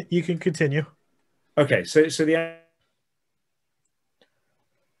 you can continue. Okay, so the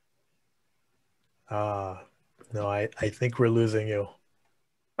no, I think we're losing you.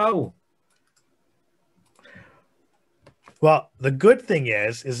 Oh. Well, the good thing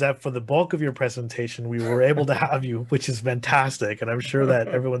is that for the bulk of your presentation, we were able to have you, which is fantastic. And I'm sure that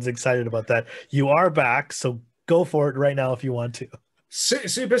everyone's excited about that. You are back, so go for it right now if you want to.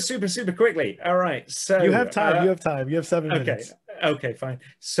 Super quickly. All right. So you have time. You have time. You have 7 minutes. Okay, fine.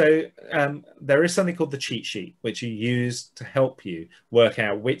 So there is something called the cheat sheet, which you use to help you work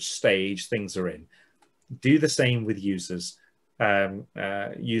out which stage things are in. Do the same with users.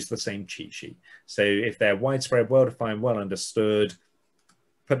 Use the same cheat sheet. So if they're widespread, well-defined, well understood,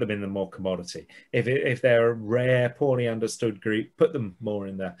 put them in the more commodity. If they're a rare, poorly understood group, put them more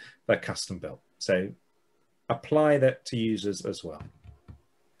in the custom built. So apply that to users as well.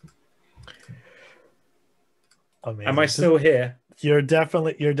 Amazing. Am I still here? You're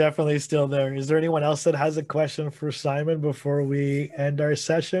definitely still there. Is there anyone else that has a question for Simon before we end our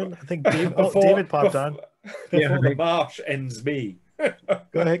session? I think David popped on. Before the marsh ends me.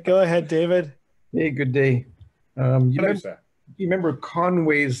 Go ahead, David. Hey, good day. Hello, sir. You remember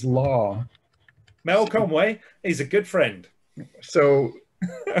Conway's Law? Mel Conway, he's a good friend. So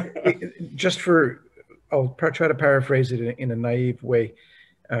I'll try to paraphrase it in a naive way.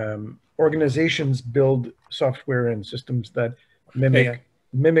 Organizations build software and systems that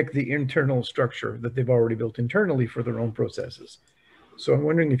mimic the internal structure that they've already built internally for their own processes. So I'm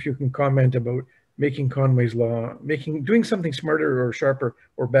wondering if you can comment about making Conway's Law, doing something smarter or sharper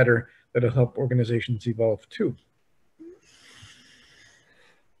or better that'll help organizations evolve too.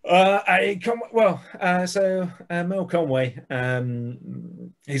 Mel Conway,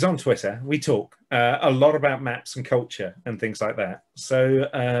 he's on Twitter. We talk a lot about maps and culture and things like that. So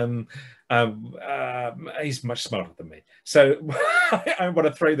he's much smarter than me. So I want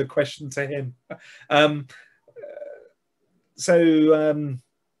to throw the question to him.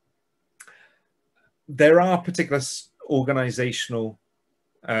 There are particular organizational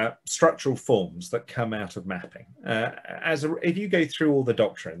structural forms that come out of mapping. If you go through all the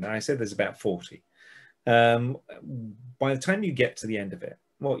doctrine, I said there's about 40. By the time you get to the end of it,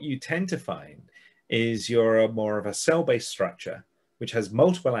 what you tend to find is you're more of a cell-based structure, which has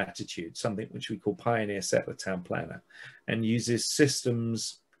multiple attitudes, something which we call pioneer, settler, town planner, and uses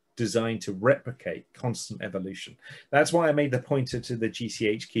systems designed to replicate constant evolution. That's why I made the pointer to the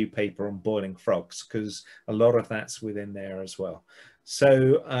GCHQ paper on boiling frogs, because a lot of that's within there as well.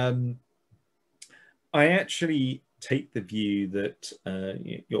 So I actually take the view that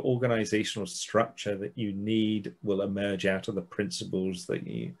your organizational structure that you need will emerge out of the principles that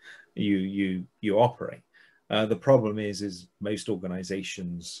you operate. The problem is most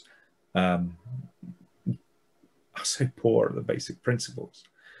organizations are so poor at the basic principles,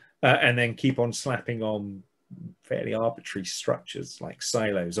 and then keep on slapping on fairly arbitrary structures like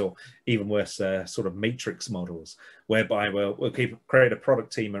silos, or even worse, sort of matrix models, whereby we'll create a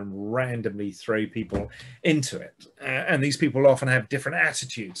product team and randomly throw people into it, and these people often have different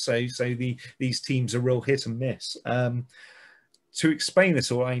attitudes. So these teams are real hit and miss. To explain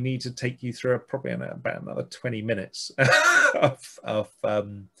this all, I need to take you through probably about another 20 minutes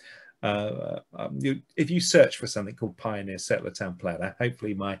if you search for something called Pioneer Settler Town Planner,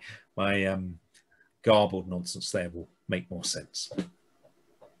 hopefully my garbled nonsense there will make more sense.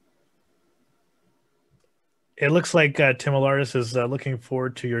 It looks like Tim Alaris is looking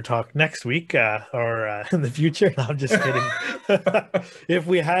forward to your talk next week or in the future. No, I'm just kidding. If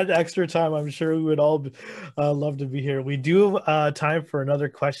we had extra time, I'm sure we would all love to be here. We do have time for another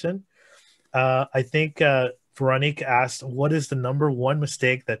question. I think Veronique asked, what is the #1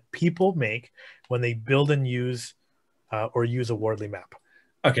 mistake that people make when they build and use or use a Wardley map?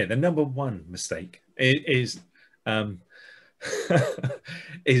 Okay, the #1 mistake is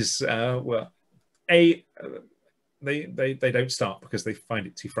they don't start because they find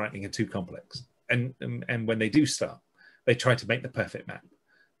it too frightening and too complex, and when they do start, they try to make the perfect map.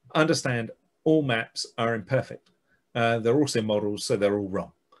 Understand, all maps are imperfect. They're also models, so they're all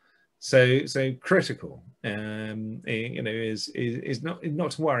wrong. So critical, is not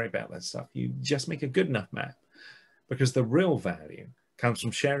to worry about that stuff. You just make a good enough map, because the real value comes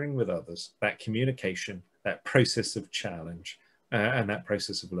from sharing with others, that communication, that process of challenge, and that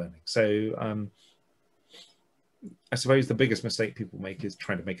process of learning. So I suppose the biggest mistake people make is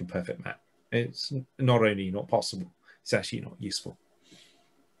trying to make a perfect map. It's not only not possible, it's actually not useful.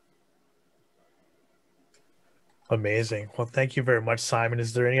 Amazing. Well, thank you very much, Simon.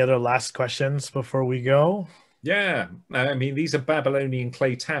 Is there any other last questions before we go? Yeah, I mean, these are Babylonian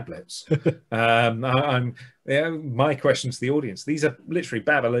clay tablets. My question to the audience, these are literally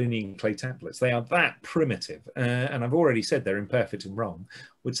Babylonian clay tablets. They are that primitive. And I've already said they're imperfect and wrong.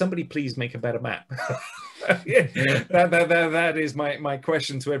 Would somebody please make a better map? That is my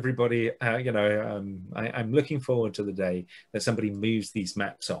question to everybody. I'm looking forward to the day that somebody moves these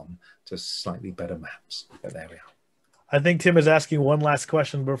maps on to slightly better maps. But there we are. I think Tim is asking one last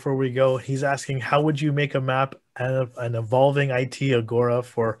question before we go. He's asking, how would you make a map out of an evolving IT agora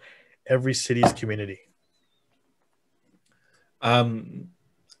for every city's community? How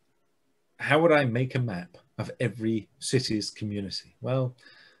would I make a map of every city's community? Well,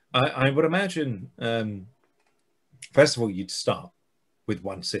 I would imagine, first of all, you'd start with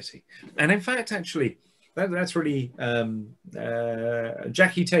one city. And in fact, actually, that's really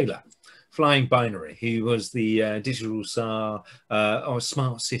Jackie Taylor, Flying Binary, who was the digital czar or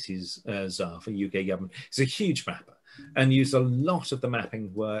smart cities czar for UK government. He's a huge mapper and used a lot of the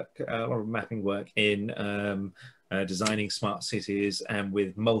mapping work, in designing smart cities and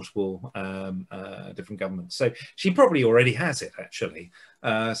with multiple different governments. So she probably already has it, actually.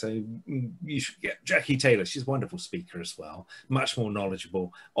 So you should get Jackie Taylor. She's a wonderful speaker as well, much more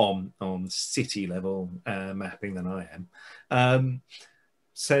knowledgeable on city level mapping than I am.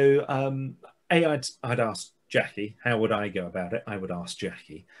 I'd ask Jackie, how would I go about it? I would ask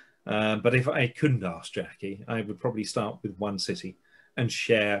Jackie. But if I couldn't ask Jackie, I would probably start with one city and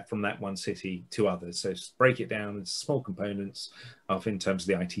share from that one city to others. So break it down into small components in terms of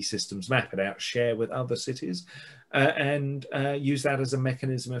the IT systems, map it out, share with other cities, and use that as a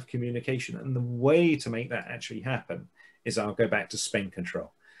mechanism of communication. And the way to make that actually happen is I'll go back to spend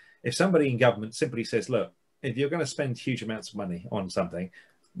control. If somebody in government simply says, look, if you're going to spend huge amounts of money on something,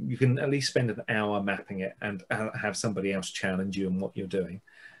 you can at least spend an hour mapping it and have somebody else challenge you on what you're doing.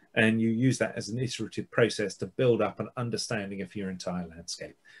 And you use that as an iterative process to build up an understanding of your entire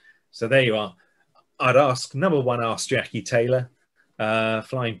landscape. So there you are. I'd ask, number one, ask Jackie Taylor,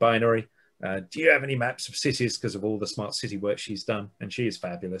 Flying Binary, do you have any maps of cities, because of all the smart city work she's done? And she is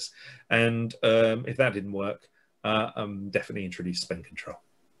fabulous. And if that didn't work, definitely introduce spend control.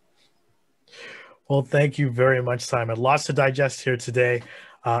 Well, thank you very much, Simon. Lots to digest here today.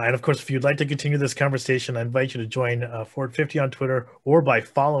 And of course, if you'd like to continue this conversation, I invite you to join Ford50 on Twitter or by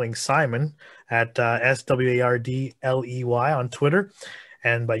following Simon at SWARDLEY on Twitter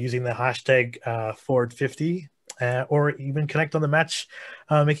and by using the hashtag Ford50 or even connect on the match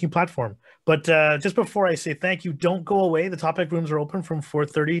making platform. But just before I say thank you, don't go away. The topic rooms are open from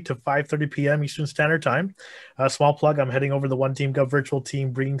 4:30 to 5:30 p.m. Eastern Standard Time. Small plug, I'm heading over the One Team Gov virtual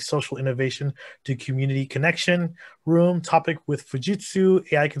team, bringing social innovation to community connection room. Topic with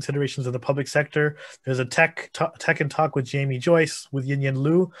Fujitsu, AI considerations of the public sector. There's a tech and talk with Jamie Joyce, with Yin Yin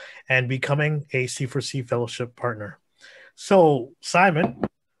Lu, and becoming a C4C fellowship partner. So, Simon,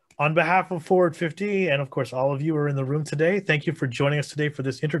 on behalf of Ford50, and of course, all of you are in the room today, thank you for joining us today for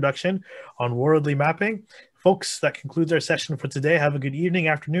this introduction on Wardley mapping. Folks, that concludes our session for today. Have a good evening,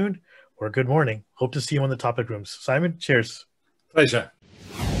 afternoon, or good morning. Hope to see you in the topic rooms. Simon, cheers. Pleasure.